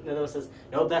it. And the other one says,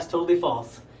 nope, that's totally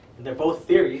false. And they're both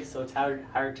theories, so it's hard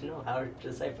to know, hard to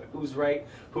decipher who's right,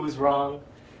 who's wrong,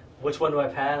 which one do I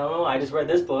pass? I don't know, I just read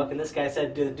this book, and this guy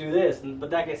said do this, but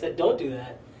that guy said don't do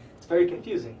that. It's very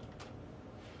confusing.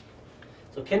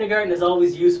 So kindergarten is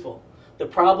always useful. The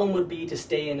problem would be to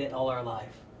stay in it all our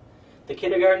life. The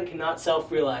kindergarten cannot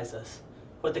self-realize us.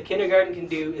 What the kindergarten can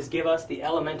do is give us the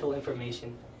elemental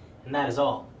information, and that is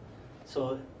all.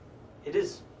 So it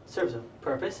serves a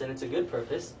purpose, and it's a good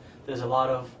purpose. There's a lot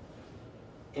of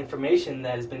information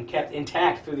that has been kept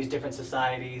intact through these different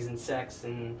societies and sects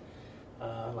and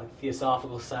like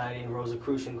Theosophical Society and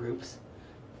Rosicrucian groups.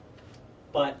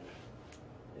 But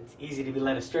it's easy to be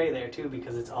led astray there too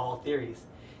because it's all theories.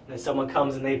 And then someone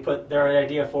comes and they put their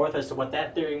idea forth as to what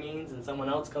that theory means, and someone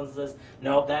else comes and says,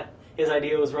 nope, his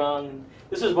idea was wrong. And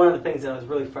this was one of the things that I was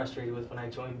really frustrated with when I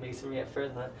joined Masonry at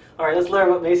first. I thought, all right, let's learn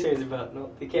what Masonry is about. No,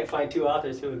 you can't find two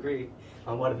authors who agree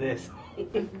on what it is.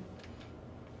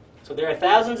 So there are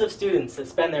thousands of students that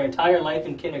spend their entire life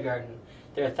in kindergarten.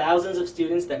 There are thousands of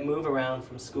students that move around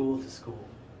from school to school.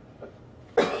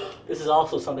 This is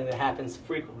also something that happens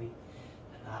frequently.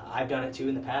 I've done it too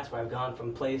in the past where I've gone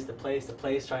from place to place to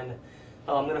place trying to,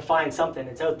 I'm going to find something.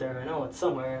 It's out there. I know it's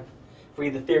somewhere.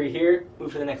 Read the theory here,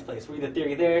 move to the next place. Read the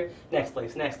theory there, next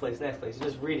place, next place, next place. You're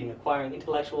just reading, acquiring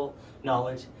intellectual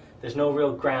knowledge. There's no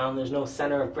real ground. There's no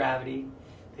center of gravity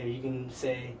that you can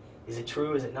say, is it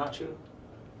true, is it not true?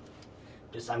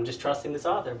 I'm just trusting this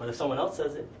author. But if someone else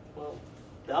says it, well,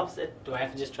 the opposite. Do I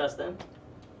have to just trust them?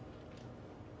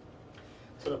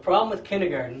 So the problem with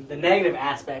kindergarten, the negative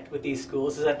aspect with these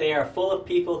schools, is that they are full of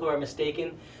people who are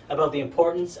mistaken about the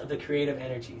importance of the creative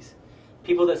energies.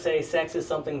 People that say sex is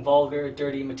something vulgar,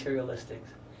 dirty, materialistic.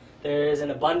 There is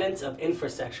an abundance of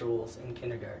infrasexuals in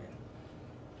kindergarten.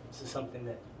 This is something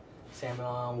that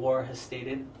Samuel War has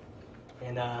stated.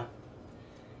 And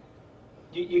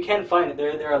you can find it.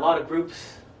 There are a lot of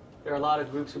groups. There are a lot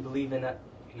of groups who believe in that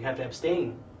you have to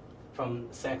abstain from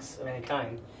sex of any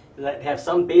kind. That have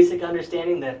some basic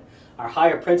understanding that our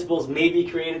higher principles may be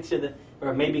created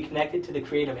or may be connected to the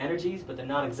creative energies, but they're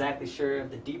not exactly sure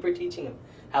of the deeper teaching of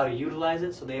how to utilize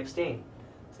it, so they abstain.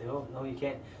 Say, oh, no, you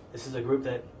can't. This is a group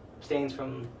that abstains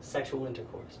from sexual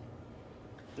intercourse.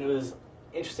 And it was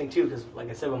interesting, too, because, like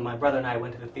I said, when my brother and I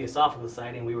went to the Theosophical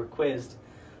Society and we were quizzed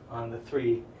on the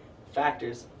 3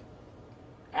 factors,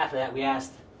 after that we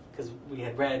asked because we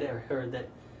had read or heard that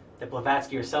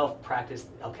Blavatsky herself practiced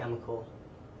alchemical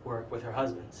work with her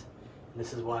husbands. And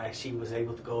this is why she was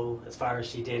able to go as far as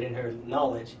she did in her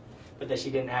knowledge, but that she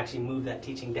didn't actually move that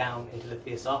teaching down into the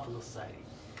Theosophical Society.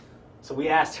 So we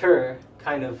asked her,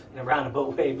 kind of in a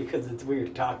roundabout way because it's weird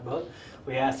to talk about,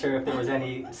 we asked her if there was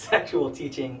any sexual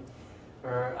teaching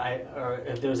or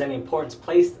if there was any importance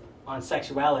placed on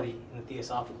sexuality in the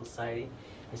Theosophical Society.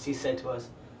 And she said to us,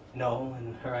 no,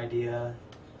 and her idea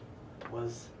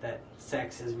was that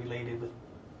sex is related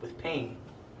with pain,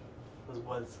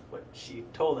 was what she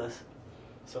told us.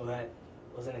 So that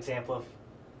was an example of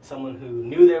someone who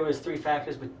knew there was 3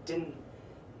 factors but didn't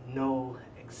know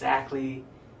exactly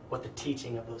what the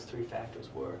teaching of those 3 factors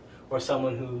were, or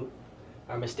someone who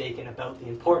are mistaken about the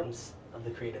importance of the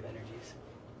creative energies.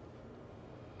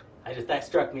 That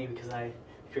struck me because I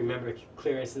can remember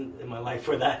clearest in my life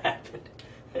where that happened.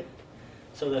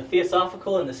 So the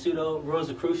Theosophical and the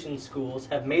Pseudo-Rosicrucian schools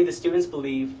have made the students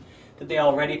believe that they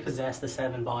already possess the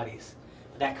 7 bodies.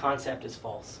 But that concept is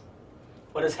false.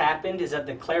 What has happened is that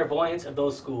the clairvoyants of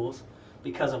those schools,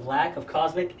 because of lack of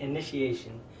cosmic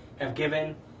initiation, have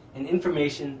given an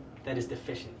information that is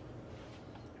deficient.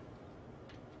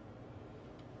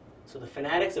 So the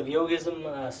fanatics of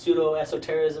yogism,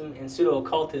 pseudo-esotericism, and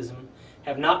pseudo-occultism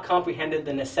have not comprehended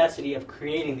the necessity of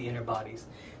creating the inner bodies.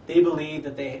 They believe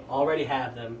that they already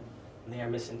have them, and they are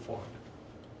misinformed.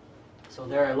 So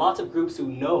there are lots of groups who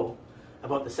know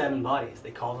about the 7 bodies.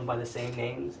 They call them by the same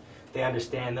names. They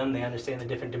understand them. They understand the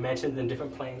different dimensions and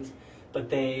different planes. But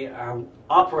they are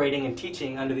operating and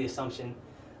teaching under the assumption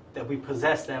that we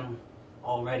possess them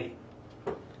already.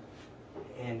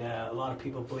 And a lot of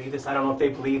people believe this. I don't know if they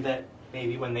believe that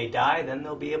maybe when they die, then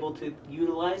they'll be able to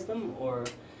utilize them, or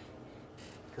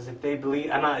because if they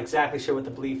believe, I'm not exactly sure what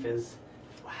the belief is,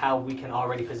 how we can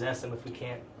already possess them if we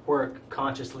can't work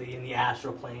consciously in the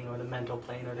astral plane or the mental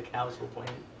plane or the causal plane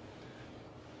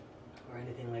or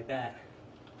anything like that.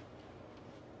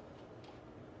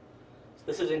 So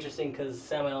this is interesting because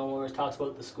Samuel Elmore talks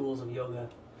about the schools of yoga.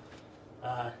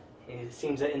 It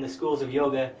seems that in the schools of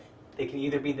yoga, they can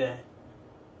either be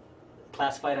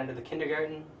classified under the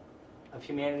kindergarten of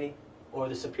humanity or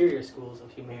the superior schools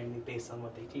of humanity based on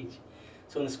what they teach.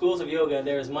 So in the schools of yoga,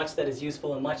 there is much that is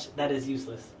useful and much that is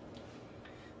useless.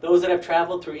 Those that have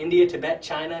traveled through India, Tibet,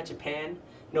 China, Japan,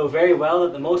 know very well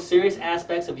that the most serious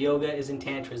aspects of yoga is in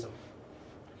Tantrism.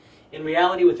 In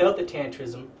reality, without the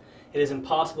Tantrism, it is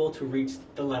impossible to reach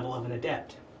the level of an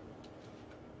adept.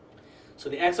 So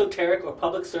the exoteric or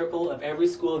public circle of every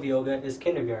school of yoga is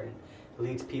kindergarten. It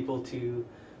leads people to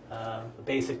a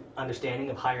basic understanding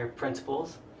of higher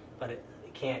principles, but it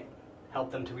can't help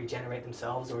them to regenerate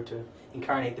themselves or to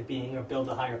incarnate the being or build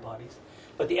the higher bodies.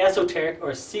 But the esoteric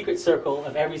or secret circle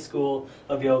of every school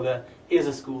of yoga is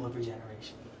a school of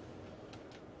regeneration.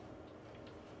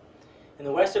 In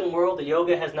the Western world, the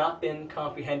yoga has not been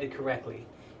comprehended correctly,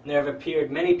 and there have appeared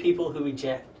many people who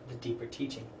reject the deeper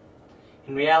teaching.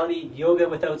 In reality, yoga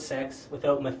without sex,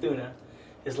 without mathuna,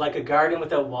 is like a garden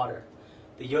without water.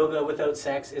 The yoga without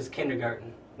sex is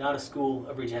kindergarten, not a school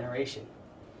of regeneration.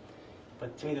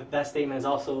 But to me, that statement is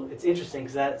also, it's interesting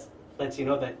because that lets you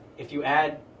know that if you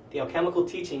add the alchemical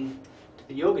teaching to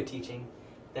the yoga teaching,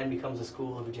 then becomes a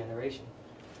school of regeneration.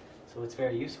 So it's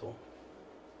very useful.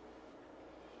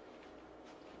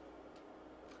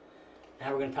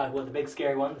 Now we're going to talk about the big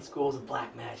scary one, the schools of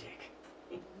black magic.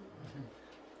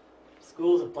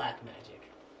 Schools of black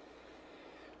magic.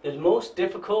 The most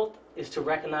difficult is to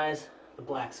recognize the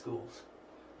black schools.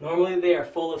 Normally they are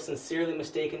full of sincerely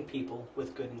mistaken people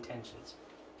with good intentions.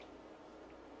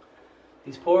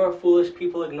 These poor, foolish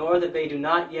people ignore that they do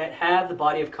not yet have the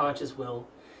body of conscious will,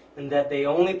 and that they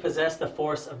only possess the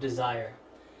force of desire.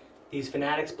 These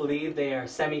fanatics believe they are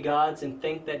semi-gods and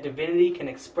think that divinity can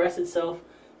express itself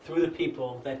through the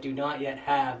people that do not yet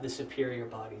have the superior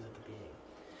bodies of the being.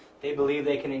 They believe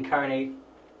they can incarnate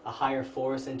a higher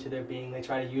force into their being. They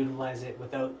try to utilize it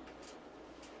without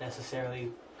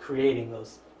necessarily creating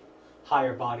those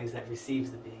higher bodies that receives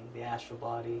the being, the astral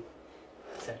body,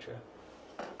 etc.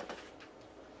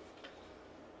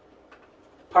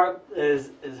 Part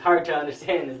is hard to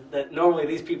understand is that normally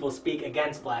these people speak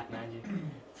against black magic.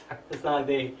 It's not like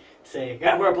they say,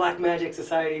 yeah, we're a black magic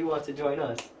society, who wants to join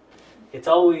us? It's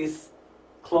always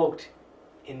cloaked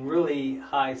in really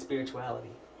high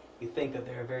spirituality. You think that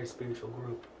they're a very spiritual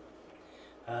group.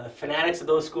 The fanatics of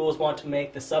those schools want to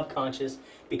make the subconscious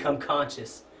become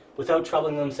conscious without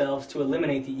troubling themselves to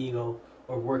eliminate the ego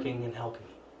or working in alchemy.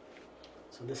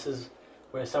 So this is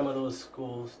where some of those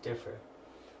schools differ.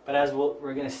 But as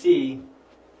we're going to see,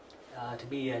 to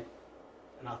be an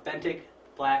authentic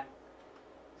black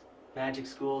magic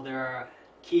school, there are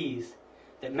keys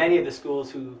that many of the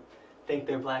schools who think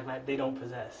they're black magic, they don't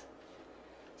possess.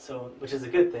 So, which is a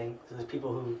good thing, because there's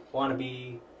people who want to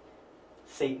be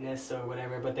Satanists or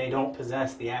whatever, but they don't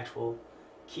possess the actual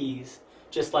keys.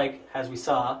 Just like, as we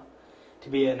saw, to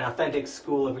be an authentic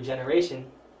school of regeneration,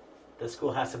 the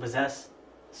school has to possess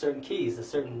certain keys, a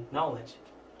certain knowledge.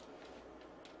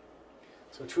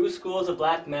 So true schools of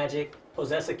black magic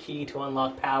possess a key to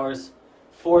unlock powers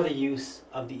for the use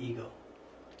of the ego.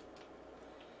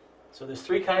 So there's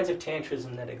three kinds of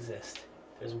tantrism that exist.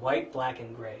 There's white, black,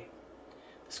 and gray.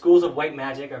 The schools of white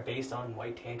magic are based on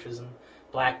white tantrism.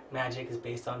 Black magic is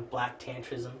based on black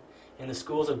tantrism. And the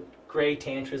schools of gray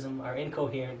tantrism are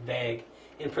incoherent, vague,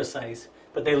 imprecise,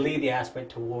 but they lead the aspirant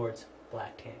towards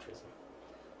black tantrism.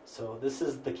 So this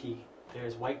is the key.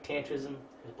 There's white tantrism,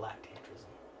 there's black tantrism.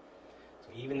 So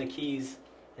even the keys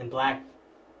in black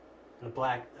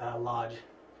lodge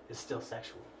is still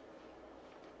sexual.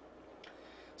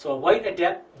 So a white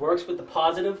adept works with the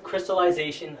positive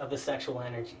crystallization of the sexual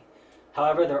energy.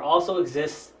 However, there also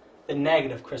exists the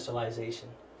negative crystallization.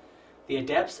 The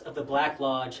adepts of the Black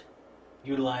Lodge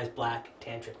utilize black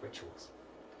tantric rituals.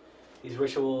 These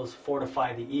rituals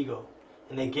fortify the ego,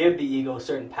 and they give the ego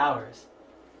certain powers.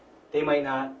 They might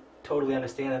not totally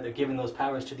understand that they're giving those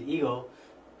powers to the ego,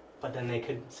 but then they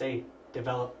could, say,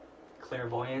 develop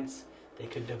clairvoyance, they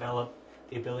could develop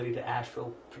the ability to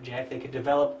astral project, they could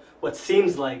develop what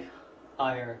seems like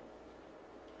higher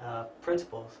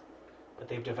principles, but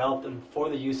they've developed them for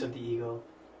the use of the ego,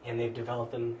 and they've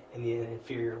developed them in the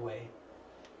inferior way.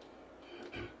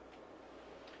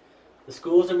 The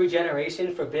schools of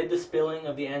regeneration forbid the spilling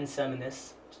of the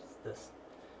enseminis, which is this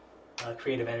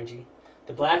creative energy.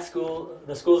 The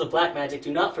schools of black magic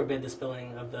do not forbid the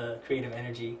spilling of the creative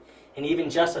energy, and even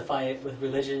justify it with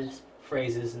religious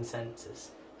phrases and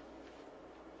sentences.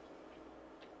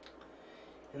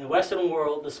 In the Western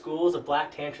world, the schools of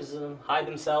black tantrism hide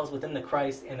themselves within the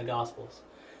Christ and the Gospels.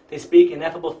 They speak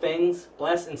ineffable things,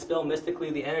 bless and spill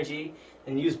mystically the energy,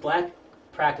 and use black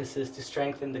practices to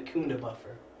strengthen the kunda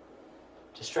buffer,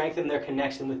 to strengthen their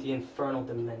connection with the infernal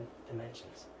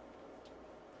dimensions.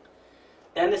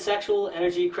 Then the sexual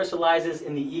energy crystallizes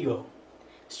in the ego,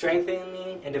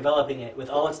 strengthening and developing it with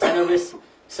all its tenuous,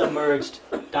 submerged,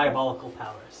 diabolical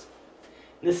powers.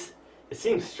 And it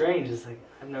seems strange. It's like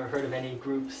I've never heard of any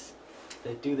groups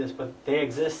that do this, but they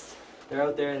exist. They're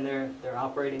out there and they're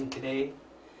operating today.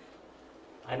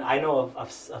 I know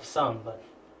of some, but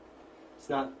it's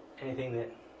not anything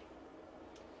that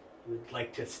you would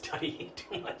like to study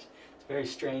too much. It's very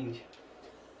strange.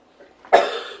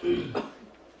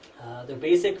 Their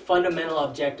basic fundamental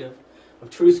objective of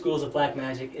true schools of black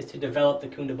magic is to develop the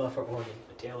kunda buffer organ,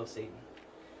 the tail of Satan,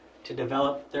 to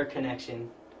develop their connection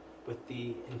with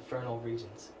the infernal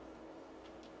regions.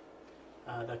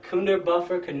 The kunda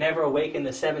buffer could never awaken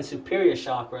the 7 superior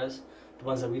chakras, the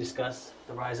ones that we discussed,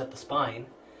 the rise up the spine,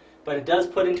 but it does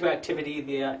put into activity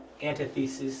the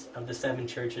antithesis of the 7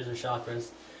 churches or chakras,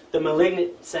 the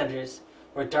malignant centers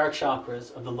or dark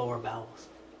chakras of the lower bowels.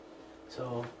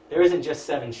 So there isn't just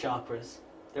 7 chakras.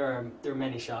 There are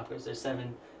many chakras. There's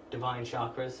 7 divine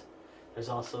chakras. There's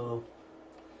also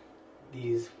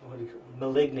these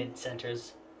malignant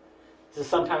centers. This is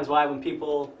sometimes why when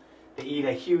people they eat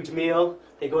a huge meal,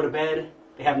 they go to bed,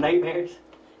 they have nightmares,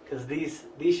 because these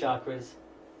chakras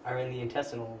are in the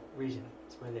intestinal region.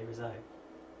 It's where they reside.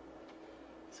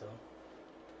 So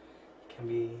it can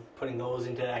be putting those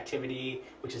into activity,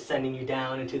 which is sending you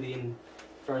down into the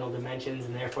infernal dimensions,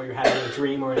 and therefore you're having a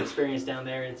dream or an experience down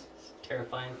there. It's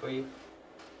terrifying for you.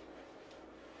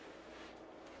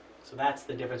 So that's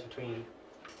the difference between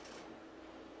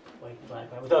white and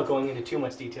black. Without going into too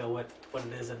much detail what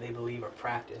it is that they believe or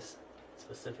practice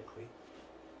specifically.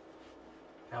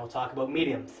 Now we'll talk about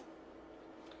mediums.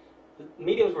 The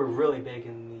mediums were really big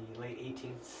in the late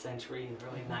 18th century and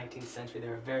early 19th century. They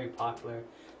were very popular.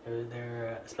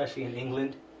 They're especially in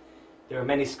England. There were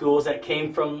many schools that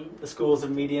came from the schools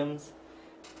of mediums.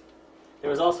 There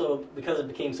was also, because it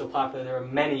became so popular, there were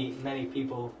many, many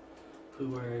people who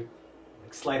were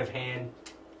like sleight of hand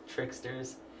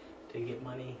tricksters to get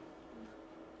money.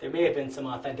 There may have been some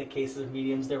authentic cases of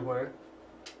mediums, there were.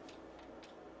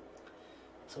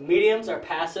 So mediums are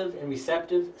passive and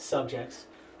receptive subjects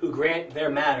who grant their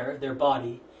matter, their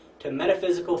body, to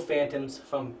metaphysical phantoms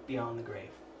from beyond the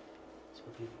grave. So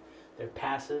they're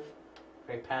passive,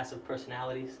 very passive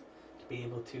personalities, to be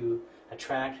able to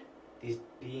attract these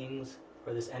beings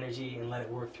or this energy and let it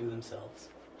work through themselves.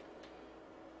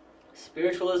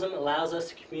 Spiritualism allows us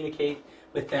to communicate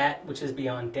with that which is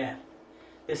beyond death.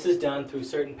 This is done through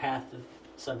certain passive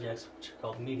subjects which are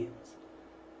called mediums.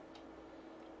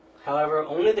 However,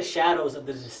 only the shadows of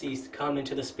the deceased come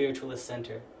into the spiritualist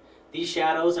center. These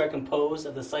shadows are composed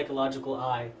of the psychological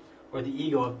I, or the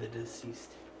ego of the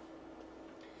deceased.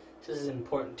 This is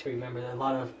important to remember that a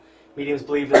lot of mediums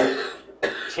believe that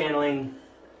channeling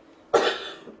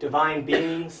divine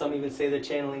beings. Some even say they're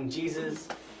channeling Jesus.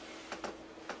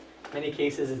 In many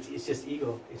cases, it's just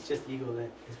ego. It's just ego that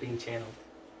is being channeled.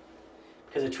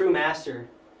 Because a true master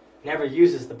never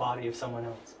uses the body of someone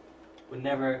else. Would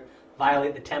never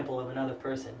violate the temple of another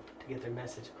person to get their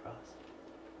message across.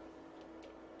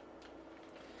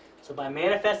 So by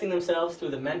manifesting themselves through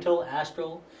the mental,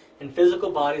 astral, and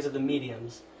physical bodies of the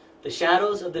mediums, the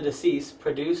shadows of the deceased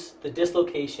produce the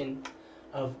dislocation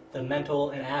of the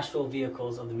mental and astral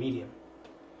vehicles of the medium.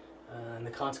 And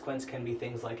the consequence can be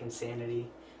things like insanity.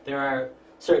 There are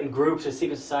certain groups or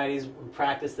secret societies who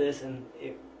practice this, and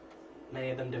many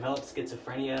of them develop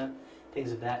schizophrenia,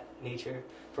 things of that nature,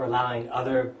 for allowing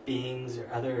other beings or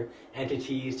other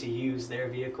entities to use their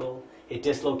vehicle. It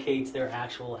dislocates their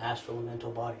actual astral and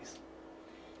mental bodies.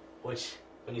 Which,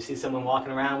 when you see someone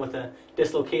walking around with a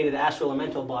dislocated astral and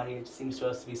mental body, it seems to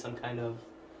us to be some kind of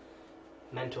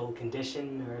mental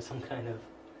condition or some kind of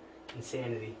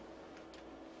insanity.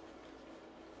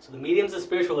 So the mediums of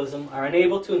spiritualism are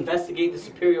unable to investigate the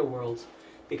superior worlds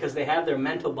because they have their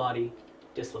mental body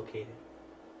dislocated.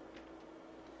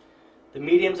 The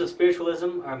mediums of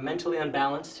spiritualism are mentally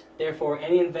unbalanced, therefore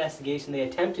any investigation they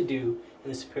attempt to do in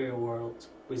the superior worlds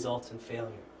results in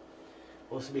failure.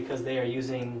 Also because they are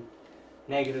using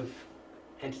negative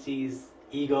entities,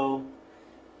 ego.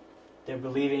 They're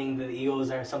believing that the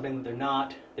egos are something that they're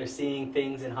not. They're seeing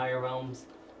things in higher realms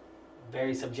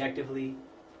very subjectively.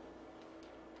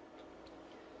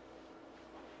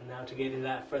 And now to get into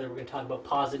that further, we're going to talk about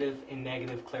positive and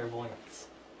negative clairvoyance.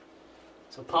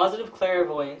 So positive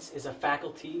clairvoyance is a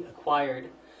faculty acquired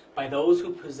by those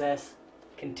who possess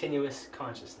continuous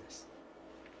consciousness.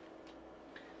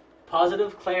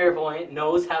 Positive clairvoyant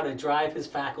knows how to drive his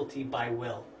faculty by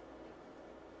will.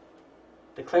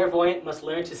 The clairvoyant must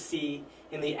learn to see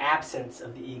in the absence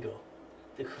of the ego.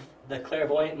 The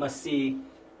clairvoyant must see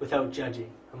without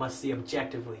judging, or must see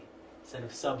objectively instead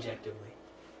of subjectively.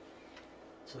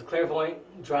 So the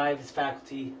clairvoyant drives his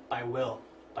faculty by will,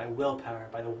 by willpower,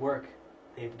 by the work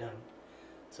they've done.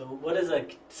 So what is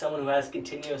someone who has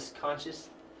continuous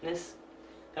consciousness?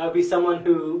 That would be someone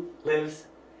who lives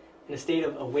in a state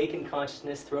of awakened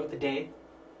consciousness throughout the day,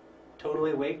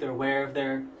 totally awake. They're aware of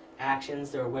their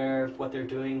actions, they're aware of what they're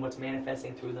doing, what's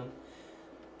manifesting through them.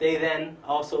 They then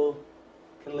also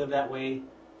can live that way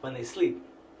when they sleep,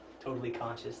 totally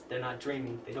conscious. They're not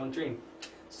dreaming, they don't dream.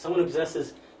 Someone who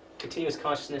possesses continuous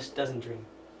consciousness doesn't dream.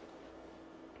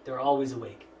 They're always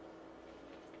awake.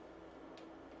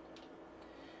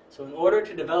 So in order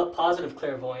to develop positive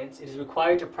clairvoyance, it is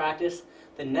required to practice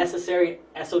the necessary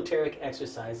esoteric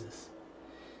exercises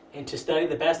and to study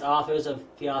the best authors of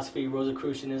Theosophy,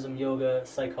 Rosicrucianism, yoga,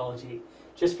 psychology,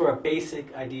 just for a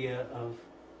basic idea of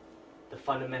the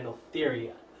fundamental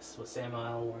theory. This is what Samuel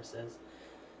Almore says.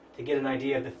 To get an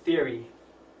idea of the theory,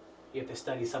 you have to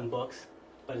study some books,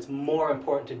 but it's more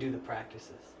important to do the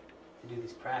practices, to do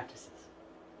these practices.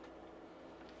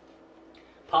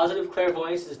 Positive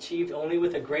clairvoyance is achieved only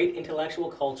with a great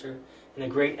intellectual culture and a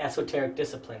great esoteric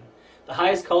discipline. The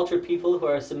highest cultured people who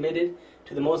are submitted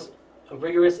to the most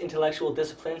rigorous intellectual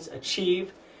disciplines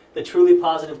achieve the truly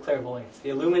positive clairvoyance. The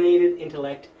illuminated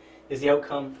intellect is the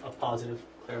outcome of positive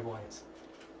clairvoyance.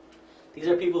 These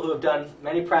are people who have done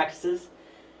many practices,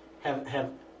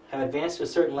 have advanced to a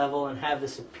certain level, and have the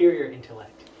superior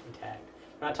intellect intact.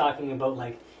 We're not talking about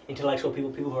like intellectual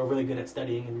people who are really good at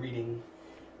studying and reading.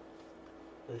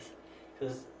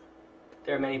 Because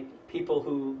there are many people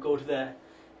who go to the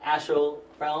astral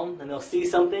realm and they'll see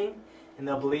something and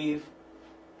they'll believe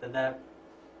that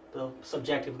they'll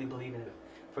subjectively believe in it.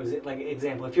 For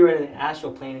example, if you're in an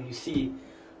astral plane and you see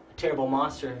a terrible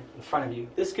monster in front of you,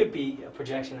 this could be a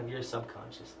projection of your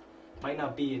subconscious. It might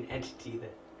not be an entity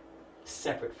that is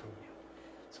separate from you.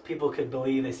 So people could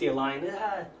believe they see a lion,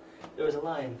 there was a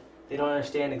lion. They don't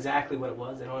understand exactly what it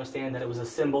was. They don't understand that it was a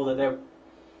symbol that their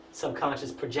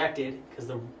subconscious projected, because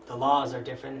the laws are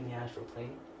different in the astral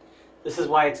plane. This is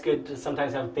why it's good to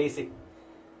sometimes have a basic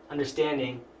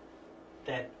understanding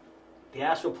that the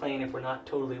astral plane, if we're not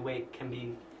totally awake, can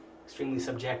be extremely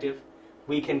subjective.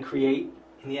 We can create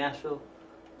in the astral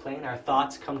plane. Our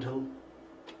thoughts come to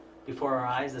before our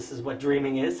eyes. This is what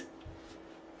dreaming is.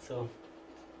 So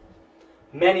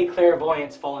many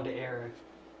clairvoyants fall into error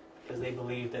because they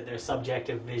believe that their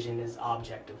subjective vision is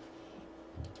objective.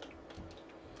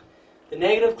 The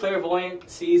negative clairvoyant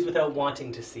sees without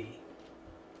wanting to see.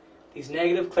 These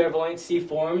negative clairvoyants see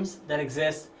forms that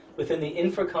exist within the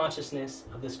infraconsciousness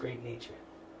of this great nature.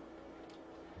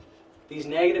 These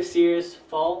negative seers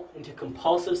fall into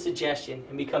compulsive suggestion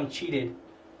and become cheated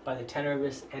by the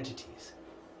tenebrous entities.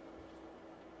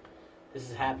 This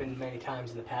has happened many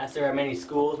times in the past. There are many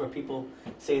schools where people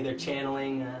say they're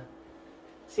channeling.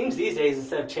 Seems these days,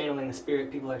 instead of channeling a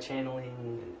spirit, people are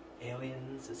channeling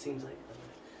aliens. It seems like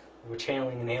we're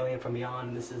channeling an alien from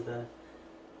beyond. This is the.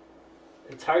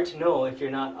 It's hard to know if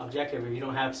you're not objective, if you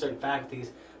don't have certain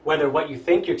faculties, whether what you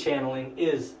think you're channeling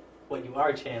is what you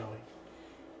are channeling.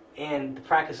 And the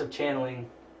practice of channeling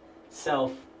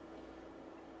self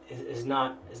is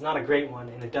not a great one,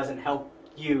 and it doesn't help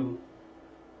you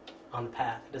on the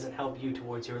path. It doesn't help you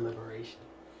towards your liberation.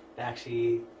 It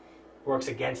actually works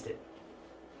against it.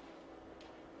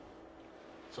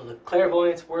 So the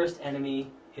clairvoyant's worst enemy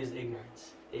is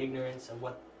ignorance. The ignorance of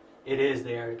what it is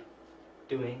they are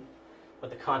doing, what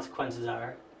the consequences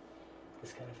are,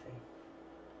 this kind of thing.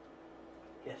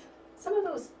 Yes? Some of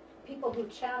those people who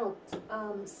channel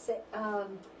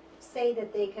say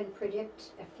that they can predict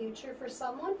a future for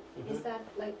someone. Mhm. Is that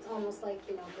like almost like,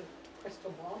 the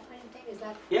crystal ball kind of thing? Is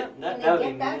that, Yeah, can that they would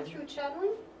get be that me. through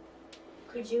channeling?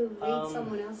 Could you read Um,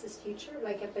 someone else's future,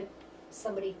 like if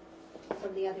somebody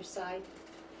from the other side?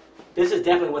 This is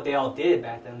definitely what they all did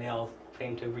back then. They all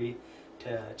came to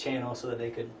channel so that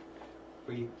they could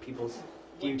read people's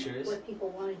futures. What people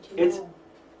wanted to It's- know.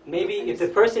 Maybe if the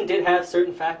person did have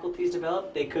certain faculties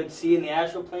developed, they could see in the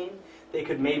astral plane. They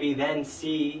could maybe then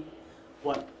see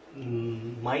what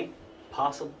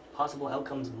possible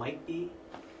outcomes might be.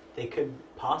 They could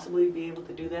possibly be able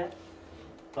to do that,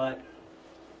 but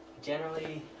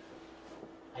generally,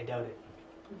 I doubt it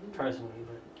Mhm. personally.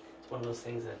 But it's one of those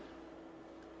things that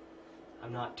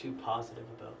I'm not too positive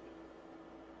about.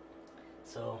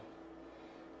 So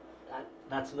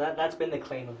that's been the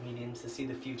claim of mediums, to see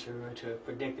the future or to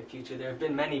predict the future. There have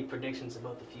been many predictions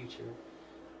about the future.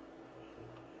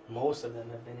 Most of them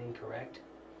have been incorrect.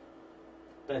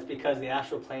 But it's because the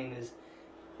astral plane is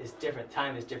different.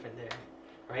 Time is different there,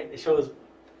 right? It shows,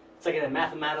 it's like in a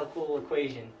mathematical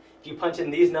equation. If you punch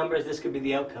in these numbers, this could be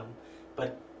the outcome.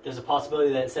 But there's a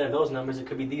possibility that instead of those numbers, it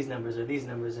could be these numbers or these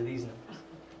numbers or these numbers.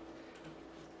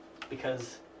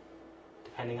 Because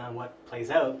depending on what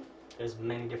plays out, there's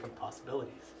many different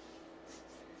possibilities.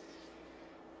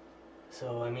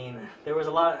 So, I mean, there was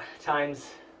a lot of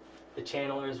times the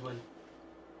channelers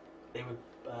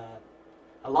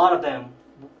a lot of them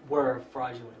were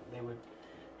fraudulent. They would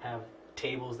have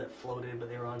tables that floated, but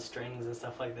they were on strings and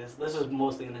stuff like this. This was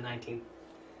mostly in the 19th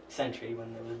century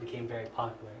when it became very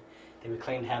popular. They would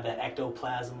claim to have that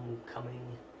ectoplasm coming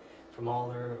from all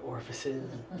their orifices.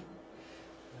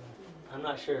 I'm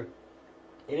not sure.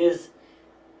 It is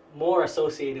more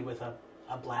associated with a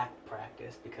black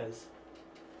practice because,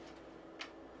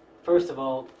 first of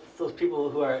all, those people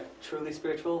who are truly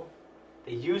spiritual,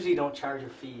 they usually don't charge a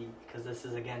fee because this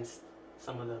is against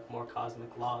some of the more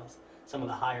cosmic laws, some of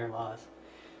the higher laws,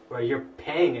 where you're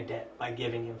paying a debt by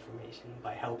giving information,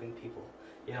 by helping people.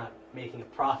 You're not making a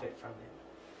profit from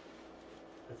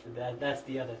it. That's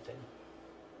the other thing.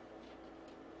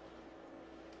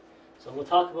 So we'll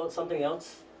talk about something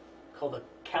else called the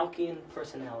Kalkian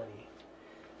personality.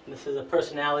 And this is a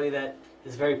personality that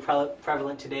is very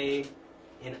prevalent today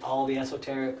in all the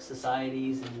esoteric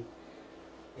societies and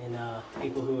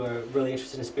people who are really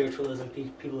interested in spiritualism,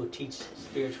 people who teach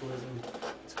spiritualism.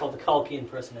 It's called the Kalkian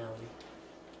personality.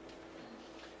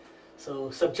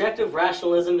 So subjective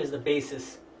rationalism is the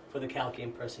basis for the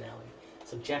Kalkian personality.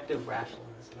 Subjective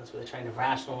rationalism. That's where they're trying to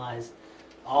rationalize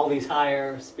all these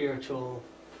higher spiritual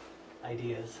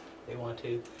ideas. They want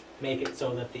to make it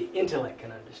so that the intellect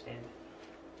can understand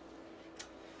it.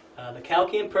 The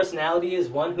Kalkian personality is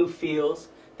one who feels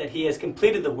that he has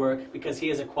completed the work because he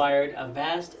has acquired a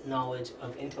vast knowledge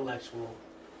of intellectual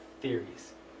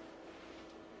theories.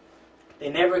 They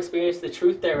never experience the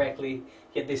truth directly,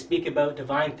 yet they speak about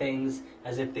divine things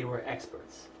as if they were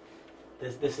experts.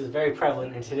 This is very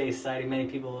prevalent in today's society. Many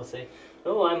people will say,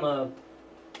 "Oh,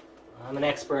 I'm an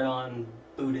expert on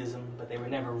Buddhism," but they were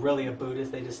never really a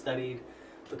Buddhist. They just studied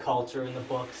the culture and the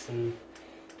books, and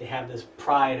they have this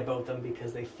pride about them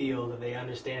because they feel that they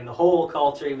understand the whole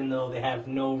culture, even though they have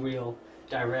no real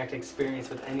direct experience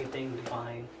with anything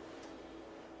divine.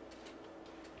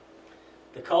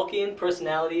 The Kalkian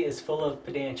personality is full of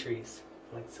pedantries,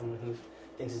 like someone who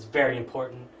thinks it's very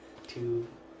important to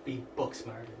be book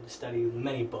smart and to study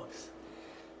many books.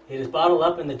 It is bottled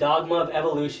up in the dogma of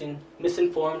evolution,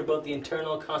 misinformed about the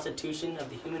internal constitution of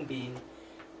the human being,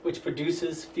 which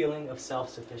produces feeling of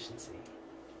self-sufficiency.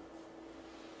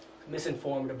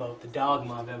 misinformed about the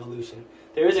dogma of evolution.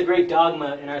 There is a great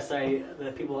dogma in our society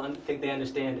that people think they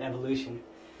understand evolution.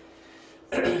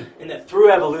 And that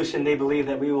through evolution they believe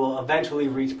that we will eventually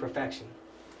reach perfection.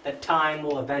 That time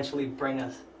will eventually bring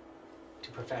us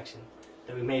to perfection.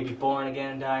 That we may be born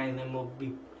again and die, and then we'll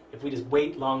be, if we just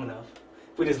wait long enough,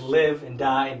 if we just live and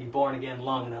die and be born again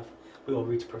long enough, we will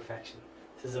reach perfection.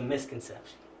 This is a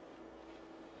misconception.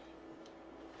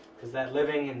 Because that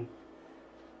living and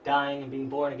dying and being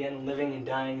born again, living and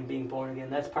dying and being born again,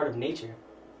 that's part of nature.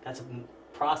 That's a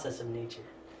process of nature.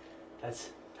 That's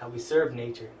how we serve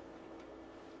nature.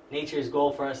 Nature's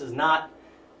goal for us is not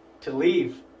to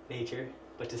leave nature,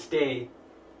 but to stay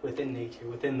within nature,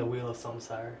 within the wheel of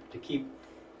samsara, to keep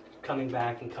coming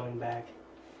back and coming back.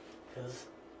 Because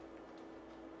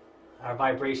our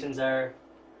vibrations are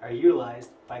utilized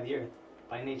by the earth,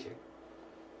 by nature.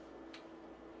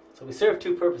 So we serve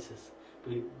two purposes.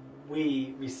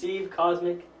 We receive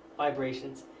cosmic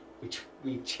vibrations,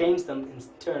 we change them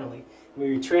internally, and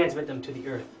we transmit them to the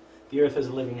earth. The earth is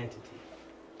a living entity.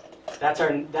 That's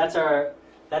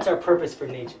our purpose for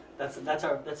nature.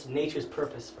 That's nature's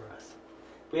purpose for us.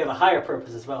 We have a higher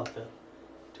purpose as well,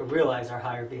 to realize our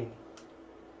higher being,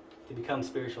 to become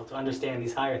spiritual, to understand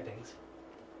these higher things.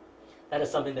 That is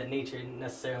something that nature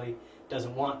necessarily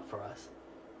doesn't want for us,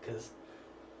 because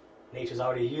nature's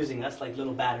already using us like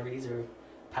little batteries or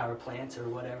power plants or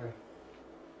whatever.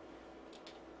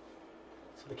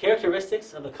 So the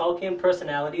characteristics of the Kalkian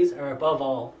personalities are, above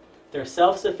all, their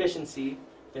self-sufficiency,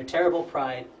 their terrible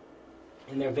pride,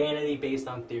 and their vanity based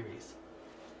on theories.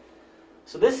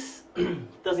 So this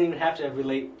doesn't even have to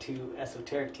relate to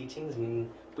esoteric teachings. I mean,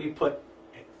 we put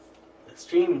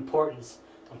extreme importance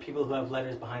on people who have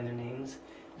letters behind their names.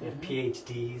 They have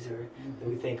PhDs, or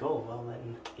we think, oh, well,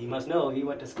 then he must know. He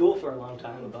went to school for a long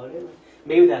time about it.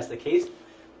 Maybe that's the case.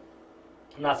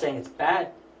 I'm not saying it's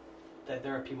bad that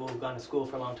there are people who've gone to school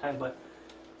for a long time, but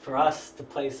for us to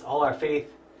place all our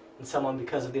faith in someone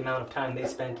because of the amount of time they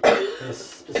spent in a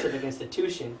specific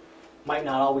institution might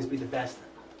not always be the best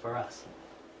for us.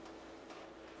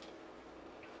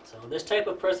 So this type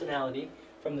of personality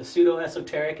from the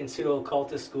pseudo-esoteric and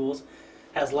pseudo-occultist schools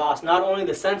has lost not only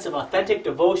the sense of authentic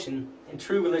devotion and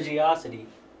true religiosity,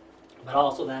 but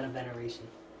also that of veneration.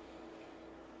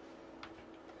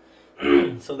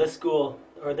 So this school,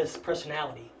 or this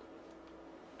personality,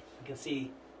 you can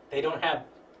see they don't have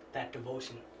that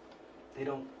devotion. They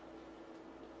don't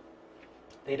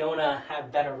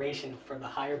have veneration for the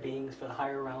higher beings, for the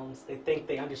higher realms. They think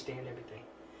they understand everything.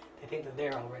 They think that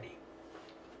they're already.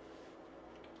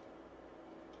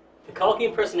 The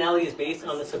Kalkian personality is based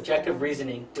on the subjective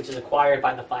reasoning, which is acquired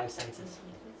by the five senses.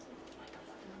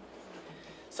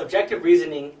 Subjective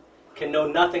reasoning can know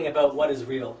nothing about what is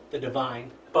real, the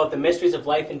divine, about the mysteries of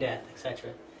life and death,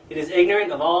 etc. It is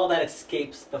ignorant of all that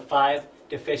escapes the five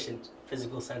deficient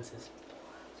physical senses.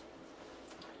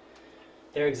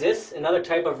 There exists another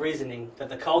type of reasoning that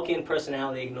the Kalkian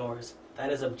personality ignores.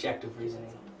 That is objective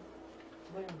reasoning.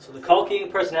 So the Kalkian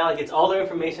personality gets all their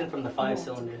information from the five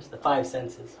cylinders, the five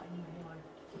senses.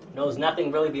 Knows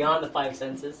nothing really beyond the five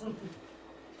senses,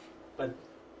 but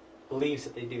believes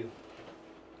that they do.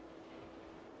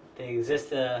 They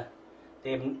exist.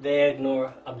 They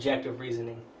ignore objective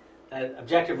reasoning.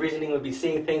 Objective reasoning would be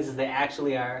seeing things as they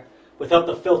actually are, without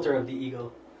the filter of the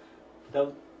ego,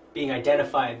 without being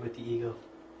identified with the ego.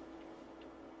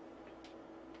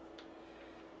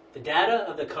 The data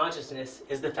of the consciousness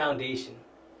is the foundation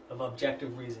of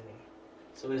objective reasoning.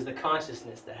 So it is the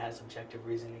consciousness that has objective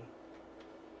reasoning.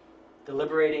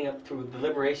 Through the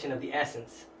liberation of the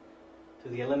essence,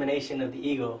 through the elimination of the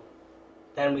ego,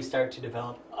 then we start to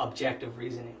develop objective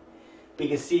reasoning. We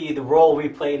can see the role we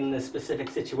played in this specific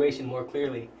situation more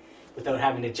clearly, without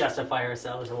having to justify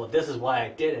ourselves, well, this is why I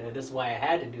did it, and this is why I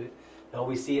had to do it. No,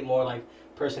 we see it more like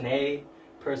person A,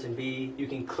 person B. You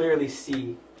can clearly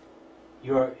see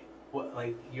the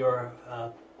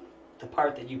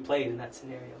part that you played in that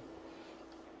scenario,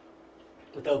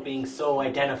 without being so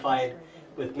identified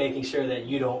with making sure that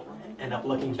you don't end up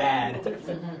looking bad.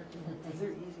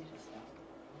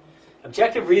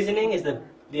 Objective reasoning is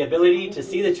the ability to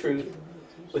see the truth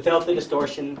without the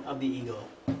distortion of the ego.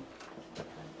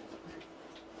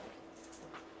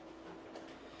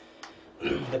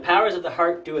 The powers of the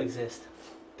heart do exist.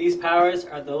 These powers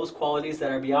are those qualities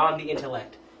that are beyond the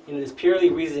intellect, and it is purely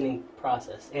reasoning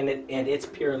process, and it's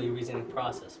purely reasoning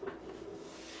process,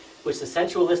 which the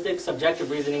sensualistic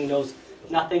subjective reasoning knows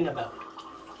nothing about.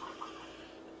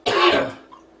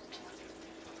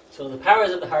 So the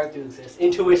powers of the heart do exist.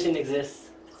 Intuition exists.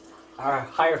 Our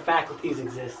higher faculties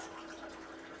exist.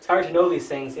 It's hard to know these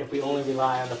things if we only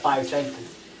rely on the five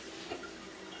senses.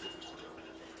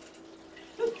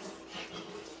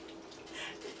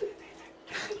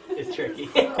 It's tricky.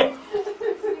 Can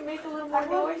you make a little more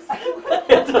noise?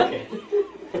 It's okay.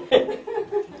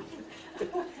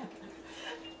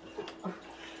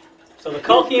 So the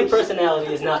Culkian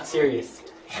personality is not serious.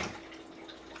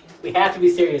 We have to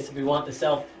be serious if we want the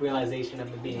self-realization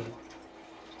of the being.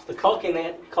 So the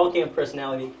Culkian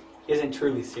personality isn't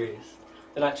truly serious.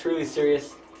 They're not truly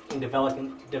serious in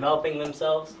developing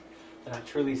themselves. They're not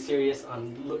truly serious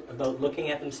about looking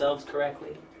at themselves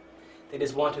correctly. They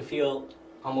just want to feel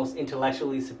almost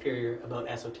intellectually superior about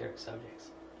esoteric subjects.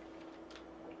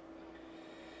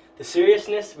 The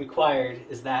seriousness required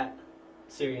is that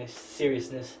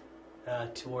seriousness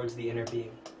towards the inner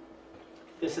being.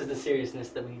 This is the seriousness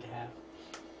that we need to have.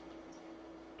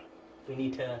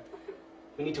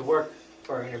 We need to work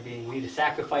for our inner being. We need to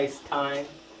sacrifice time,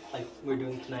 like we're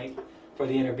doing tonight, for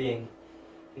the inner being.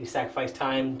 We need to sacrifice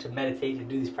time to meditate, to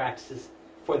do these practices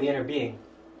for the inner being.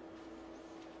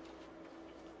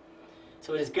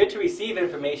 So it is good to receive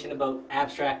information about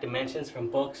abstract dimensions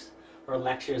from books or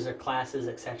lectures or classes,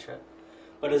 etc.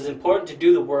 But it is important to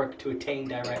do the work to attain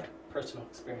direct personal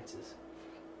experiences.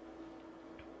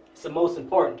 It's the most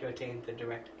important to attain the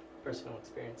direct personal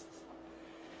experiences.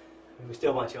 I mean, we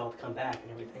still want you all to come back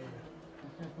and everything.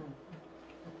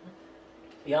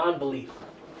 Beyond belief.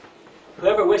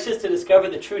 Whoever wishes to discover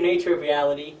the true nature of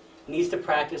reality needs to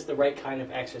practice the right kind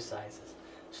of exercises,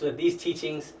 so that these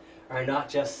teachings are not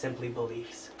just simply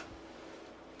beliefs.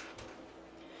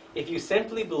 If you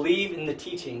simply believe in the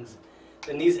teachings,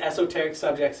 then these esoteric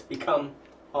subjects become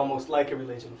almost like a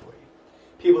religion for you.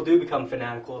 People do become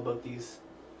fanatical about these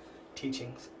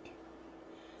teachings.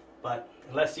 But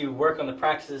unless you work on the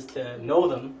practices to know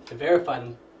them, to verify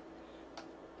them,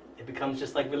 it becomes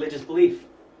just like religious belief.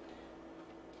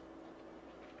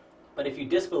 But if you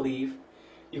disbelieve,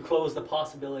 you close the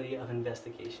possibility of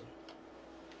investigation.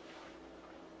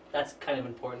 That's kind of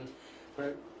important.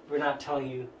 We're not telling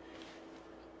you,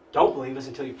 don't believe us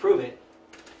until you prove it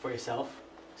for yourself.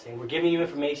 We're saying we're giving you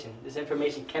information. This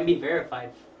information can be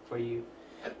verified for you.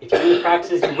 If you do the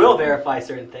practices, you will verify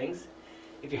certain things.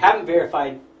 If you haven't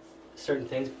verified certain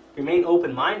things, remain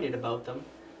open-minded about them,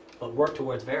 but work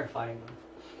towards verifying them.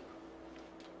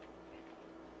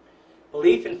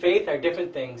 Belief and faith are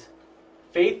different things.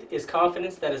 Faith is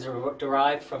confidence that is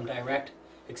derived from direct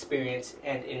experience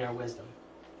and inner wisdom.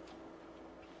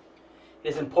 It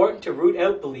is important to root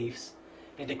out beliefs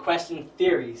and to question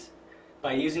theories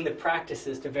by using the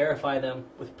practices to verify them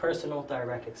with personal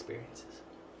direct experiences.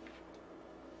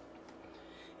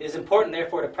 It is important,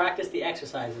 therefore, to practice the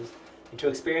exercises and to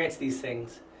experience these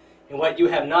things, and what you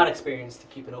have not experienced, to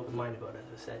keep an open mind about,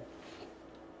 as I said.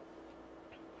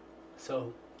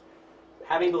 So,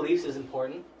 having beliefs is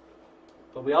important,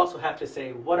 but we also have to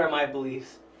say, what are my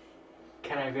beliefs?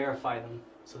 Can I verify them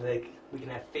so that we can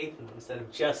have faith in them instead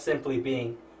of just simply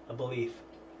being a belief?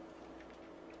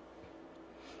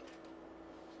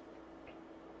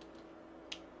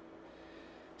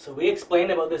 So we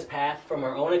explained about this path from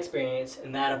our own experience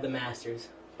and that of the masters,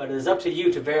 but it is up to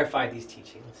you to verify these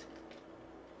teachings.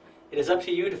 It is up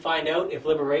to you to find out if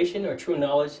liberation or true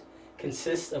knowledge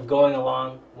consists of going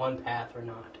along one path or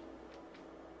not.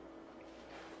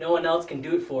 No one else can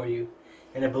do it for you,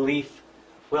 and a belief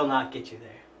will not get you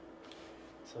there.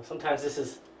 So sometimes this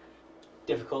is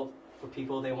difficult for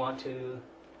people. They want to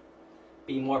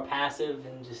be more passive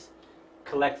and just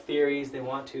collect theories. They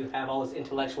want to have all this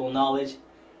intellectual knowledge.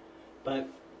 But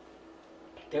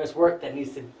there's work that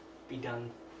needs to be done,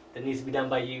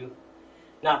 by you.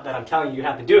 Not that I'm telling you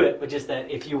have to do it, but just that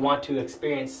if you want to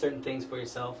experience certain things for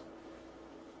yourself,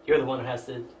 you're the one who has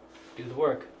to do the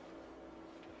work,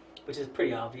 which is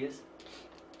pretty obvious.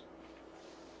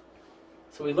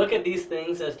 So we look at these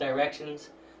things as directions.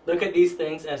 Look at these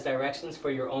things as directions for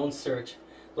your own search,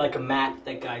 like a map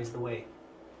that guides the way.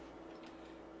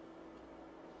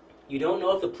 You don't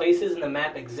know if the places in the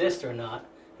map exist or not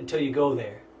until you go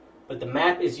there, but the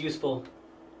map is useful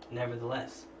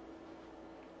nevertheless.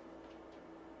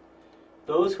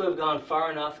 Those who have gone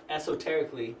far enough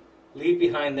esoterically leave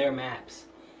behind their maps,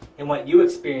 and what you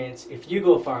experience, if you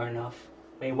go far enough,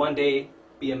 may one day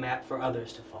be a map for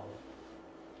others to follow.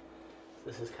 So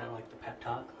this is kind of like the pep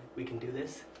talk, like we can do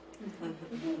this.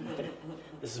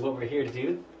 This is what we're here to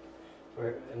do.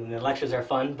 The lectures are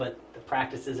fun, but the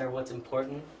practices are what's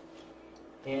important.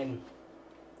 And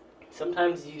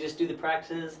sometimes you just do the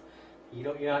practices.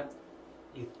 You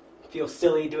feel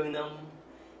silly doing them,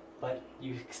 but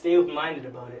you stay open-minded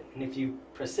about it. And if you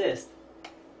persist,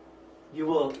 you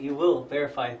will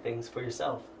verify things for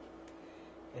yourself,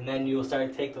 and then you will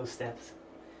start to take those steps.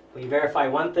 When you verify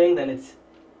one thing, then it's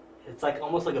like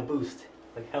almost like a boost.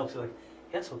 Like helps you. Like,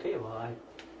 yes, okay, well,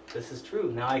 this is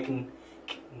true. Now I can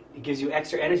it gives you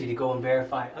extra energy to go and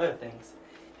verify other things.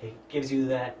 It gives you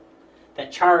that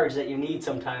charge that you need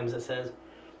sometimes that says,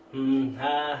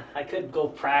 I could go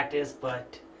practice,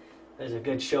 but there's a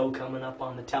good show coming up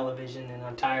on the television and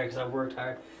I'm tired because I've worked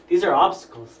hard. These are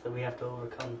obstacles that we have to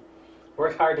overcome.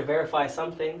 Work hard to verify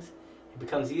some things. It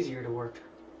becomes easier to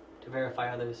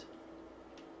verify others.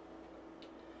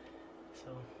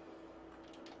 So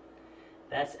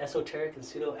that's esoteric and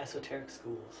pseudo-esoteric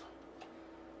schools.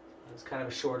 It was kind of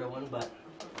a shorter one, but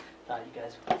thought you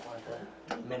guys wanted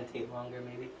to meditate longer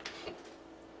maybe.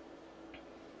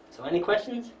 So any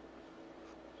questions?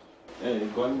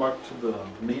 Going back to the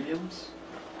mediums,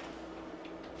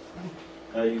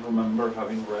 I remember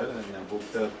having read in a book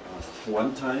that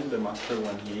one time the master,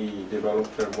 when he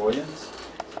developed clairvoyance,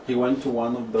 he went to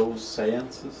one of those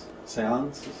seances,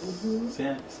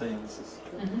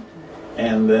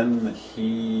 and then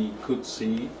he could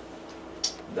see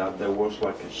that there was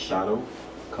like a shadow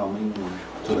coming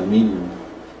to the medium.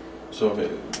 So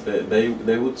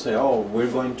they would say, "Oh,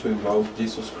 we're going to invoke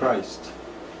Jesus Christ,"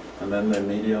 and then the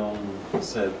medium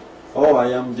said, "Oh,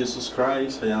 I am Jesus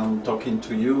Christ, I am talking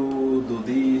to you, do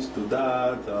this, do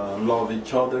that, love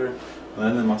each other." And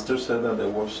then the master said that there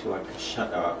was like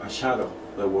a shadow,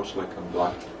 there was like a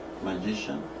black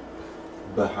magician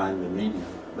behind the medium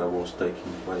that was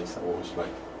taking place, that was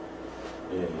like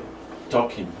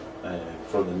talking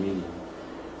for the medium.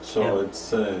 So Yeah.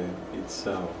 it's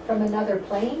From another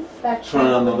plane? Back from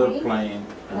to another the plane,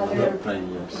 Another yes.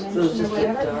 dimension So it's or just a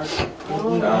whatever? dark.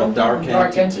 Oh. Dark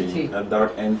Dark entity. entity. A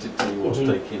dark entity was Mhm.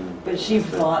 taking. But she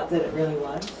thought that it really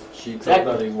was. She Exactly.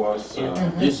 thought that it was Yeah.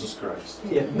 Mhm. Jesus Christ.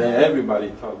 Yeah. Then everybody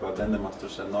thought, but then the master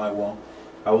said, "No, I won't.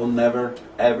 I will never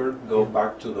ever go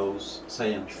back to those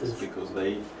seances because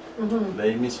Mhm.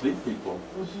 they mislead people."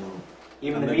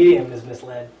 Even And the the- medium is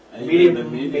misled. The And medium, even the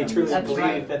may medium truly is That's believe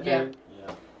right. that Yeah. they're...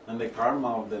 Yeah, and the karma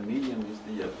of the medium is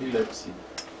the epilepsy.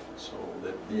 So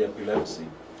the epilepsy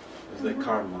is the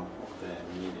karma of the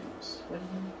mediums.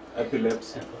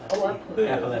 Epilepsy, the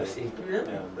Epilepsy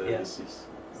Really? the Yeah. disease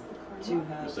To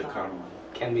have is the karma.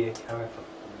 can be a karma from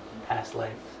past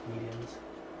life mediums.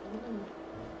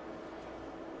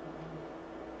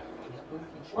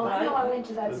 Well, I know I went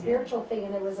to that spiritual thing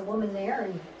and there was a woman there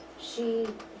and she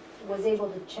was able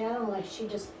to channel, like she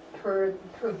just, her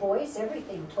voice,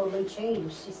 everything totally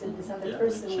changed. She said this other Yeah,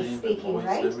 person they was change the speaking, voice,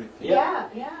 right? everything. Yeah.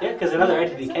 Yeah, because another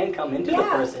entity can come into the Yeah.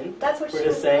 person. That's what We're she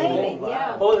just was saying, claiming, well,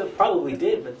 yeah. well, it probably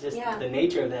did, but just Yeah. the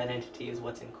nature of that entity is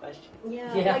what's in question.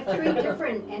 Yeah, Yeah. like 3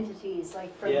 different entities,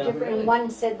 like from Yeah. different, Really? one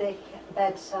said that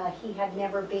he had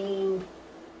never been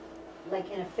like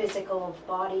in a physical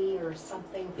body or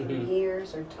something for Mhm.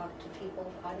 years or talked to people,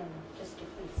 I don't know, just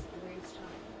different weird stuff.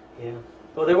 Yeah.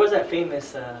 Well, there was that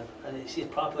famous, I think she's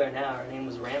popular now, her name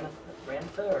was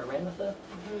Ramatha.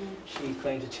 She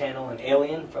claimed to channel an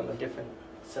alien from a different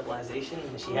civilization,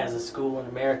 and she has a school in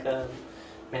America.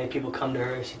 Many people come to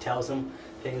her, she tells them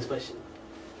things, but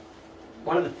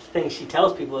one of the things she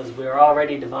tells people is we're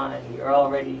already divine, we're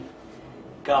already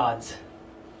gods,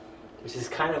 which is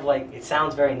kind of like, it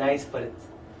sounds very nice, but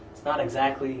it's not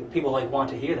exactly, people like want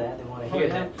to hear that, they want to hear Oh,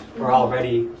 yeah. that we're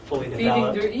already fully Feeding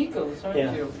developed. their egos, aren't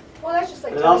Yeah. you? Well, that's just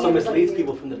like But it telling also everybody misleads you-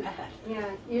 people from the past.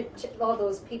 Yeah, all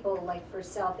those people like for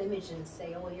self-image and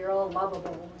say, oh, you're all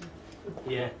lovable.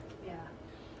 Yeah. Yeah.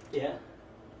 Yeah.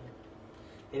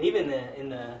 And even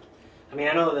I mean,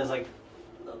 I know there's like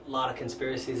a lot of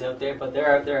conspiracies out there, but there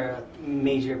are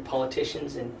major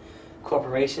politicians and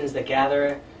corporations that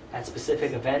gather at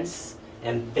specific events,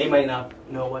 and they might not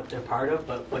know what they're part of,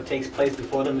 but what takes place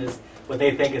before them is what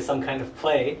they think is some kind of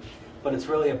play, but it's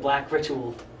really a black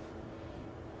ritual.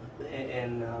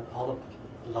 And a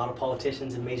lot of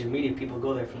politicians and major media people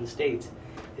go there from the States.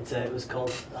 It was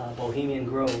called Bohemian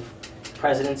Grove.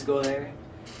 Presidents go there.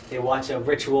 They watch a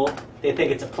ritual. They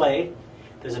think it's a play.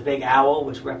 There's a big owl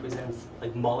which represents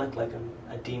like Moloch, like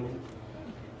a demon.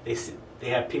 They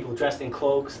have people dressed in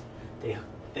cloaks.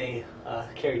 They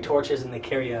carry torches and they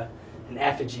carry an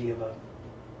effigy of a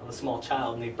small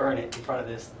child and they burn it in front of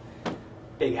this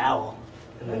big owl.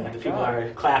 And then Oh my the people God. are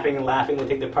clapping and laughing. They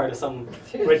think they're part of some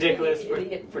ridiculous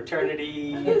Idiot.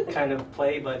 fraternity kind of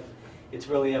play, but it's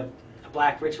really a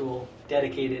black ritual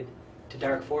dedicated to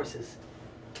dark forces.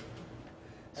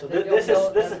 So And they this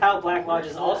don't is know how black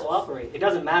lodges also operate. It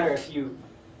doesn't matter if you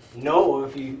know or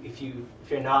if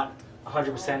you're not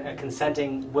 100% a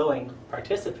consenting, willing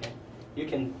participant. You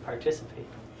can participate.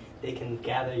 They can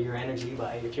gather your energy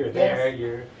by if you're there, Yes.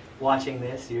 you're watching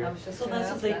this, you're I was just So gonna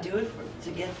that's ask what they that. do it for, to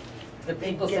get The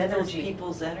people's get those energy.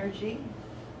 people's energy.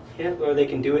 yeah, or they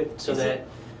can do it so Is that it-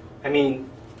 I mean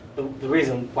the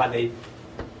reason why they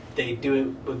do it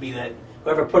would be that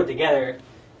whoever put it together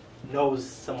knows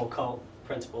some occult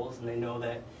principles, and they know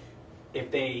that if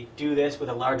they do this with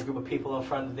a large group of people in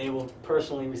front, they will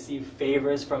personally receive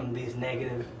favors from these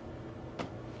negative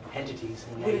entities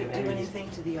and Would negative it do energies. anything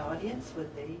to the audience?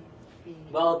 Would they be?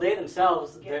 Well, they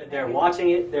themselves, they're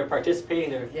watching it, they're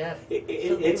participating, Yes. so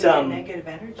It's negative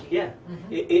energy. yeah,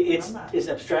 Mhm. it's From that. it's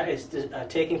abstract. It's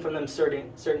taking from them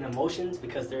certain emotions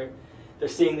because they're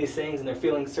seeing these things and they're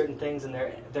feeling certain things and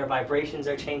their vibrations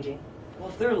are changing. Well,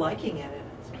 if they're liking it and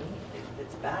it's mean, if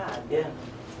it's bad, Yeah,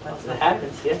 that's that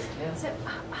happens. Yes. So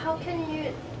how can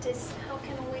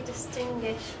we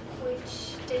distinguish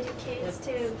which dedicates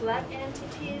to black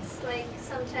entities? Like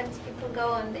sometimes people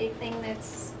go and they think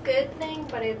that's good thing,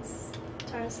 but it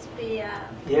turns to be a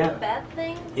Yeah. bad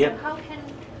thing. Yeah. So how can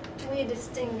we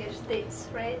distinguish this,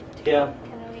 right? Yeah.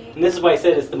 Can we? And this is why I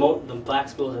said it's the black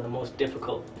schools are the most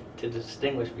difficult to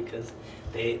distinguish because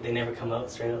they never come out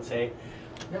straight out and say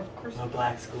No, of course. I'm a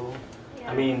black school.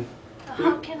 Yeah. I mean,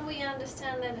 How can we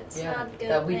understand that it's Yeah, not good?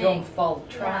 that we thing? don't fall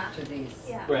trap Yeah. to these.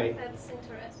 Yeah, Right. That's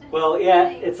interesting. well, yeah,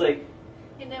 Like, it's like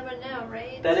you never know,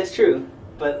 right? that is true.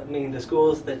 But I mean, the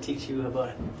schools that teach you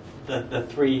about the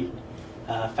three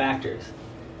factors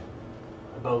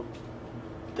about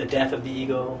the death of the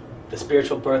ego, the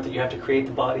spiritual birth that you have to create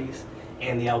the bodies,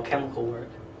 and the alchemical work.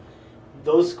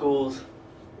 Those schools,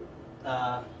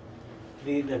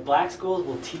 the black schools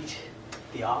will teach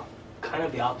kind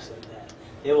of the opposite of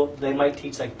that. They might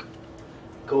teach like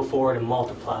go forward and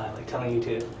multiply, like telling you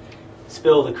to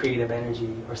spill the creative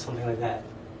energy or something like that.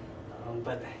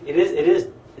 But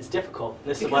it's difficult.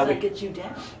 This Because is why that we. gets you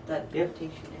down. That Yep.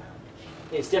 takes you down.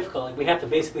 It's difficult. Like we have to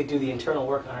basically do the internal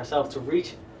work on ourselves to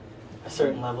reach a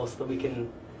certain level so that we can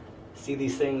see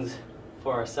these things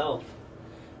for ourselves.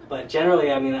 But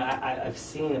generally, I mean, I've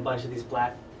seen a bunch of these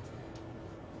black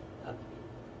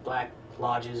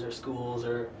lodges or schools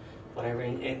or whatever,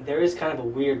 and there is kind of a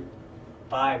weird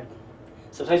vibe.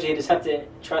 Sometimes you just have to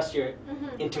trust your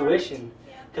intuition.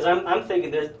 Yeah. Because I'm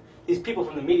thinking there's these people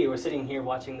from the media who are sitting here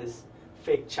watching this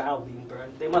fake child being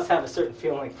burned. They must have a certain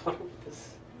feeling like, what, this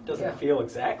doesn't Yeah. feel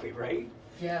exactly right.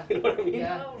 Yeah. You know what I mean?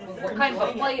 Yeah. Oh, If Well, they're what kind of a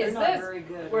enjoying play it, is they're not this? very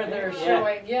good, Where right? they're Yeah.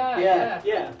 showing, Yeah,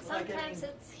 yeah. Sometimes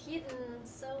it's hidden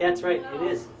so That's right. well.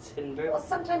 It is. It's hidden very Well, well.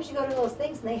 sometimes you go to those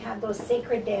things and they have those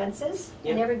sacred dances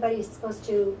and Yeah. everybody's supposed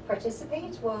to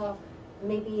participate. Well,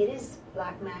 maybe it is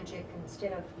black magic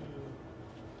instead of,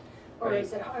 or Right.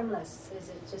 is it harmless? Is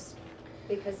it just,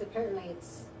 because apparently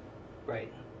it's,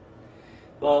 Right.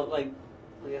 Well, like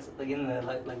I guess like in the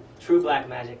like true black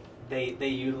magic, they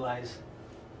utilize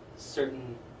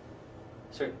certain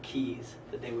keys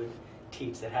that they would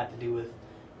teach that have to do with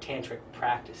tantric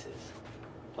practices,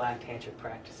 black tantric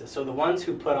practices. So the ones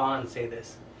who put on, say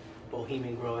this,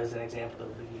 Bohemian Grow as an example that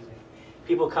we've been using.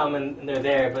 People come and they're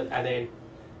there, but are they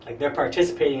like they're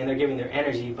participating and they're giving their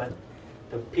energy, but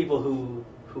the people who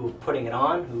are putting it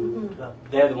on,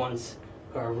 they're the ones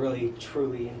who are really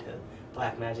truly into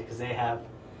black magic because they have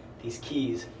these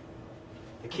keys.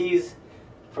 The keys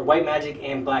for white magic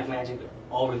and black magic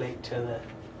all relate to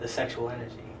the sexual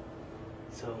energy.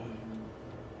 So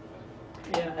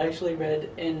Yeah, I actually read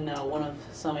in one of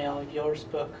Samael Yor's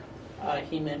book,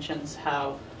 he mentions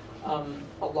how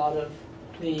a lot of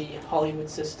the Hollywood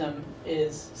system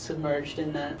is submerged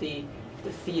in that the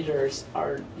theaters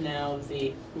are now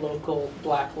the local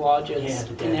black lodges the in death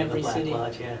of the every Black city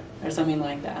Lodge, yeah. or something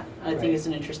like that. I Right. think it's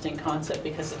an interesting concept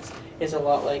because it's a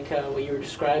lot like what you were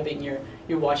describing.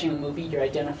 You're watching a movie, you're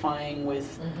identifying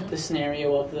with the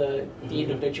scenario of the Mhm.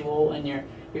 individual, and you're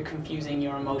confusing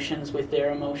your emotions with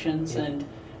their emotions, Yeah.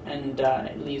 and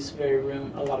it leaves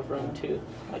a lot of room to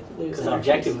like lose. Because energies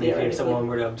objectively, if theoretically. someone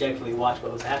were to objectively watch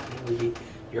what was happening, it would be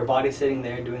your body sitting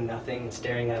there doing nothing and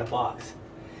staring at a box.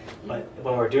 But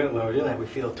when we're doing that, we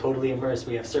feel totally immersed.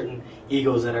 We have certain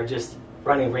egos that are just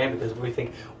running rampant because we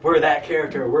think we're that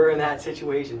character, we're in that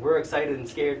situation, we're excited and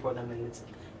scared for them, and it's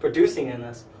producing in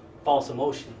us false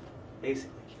emotion,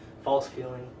 basically, false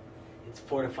feeling. It's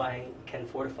can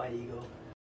fortify ego.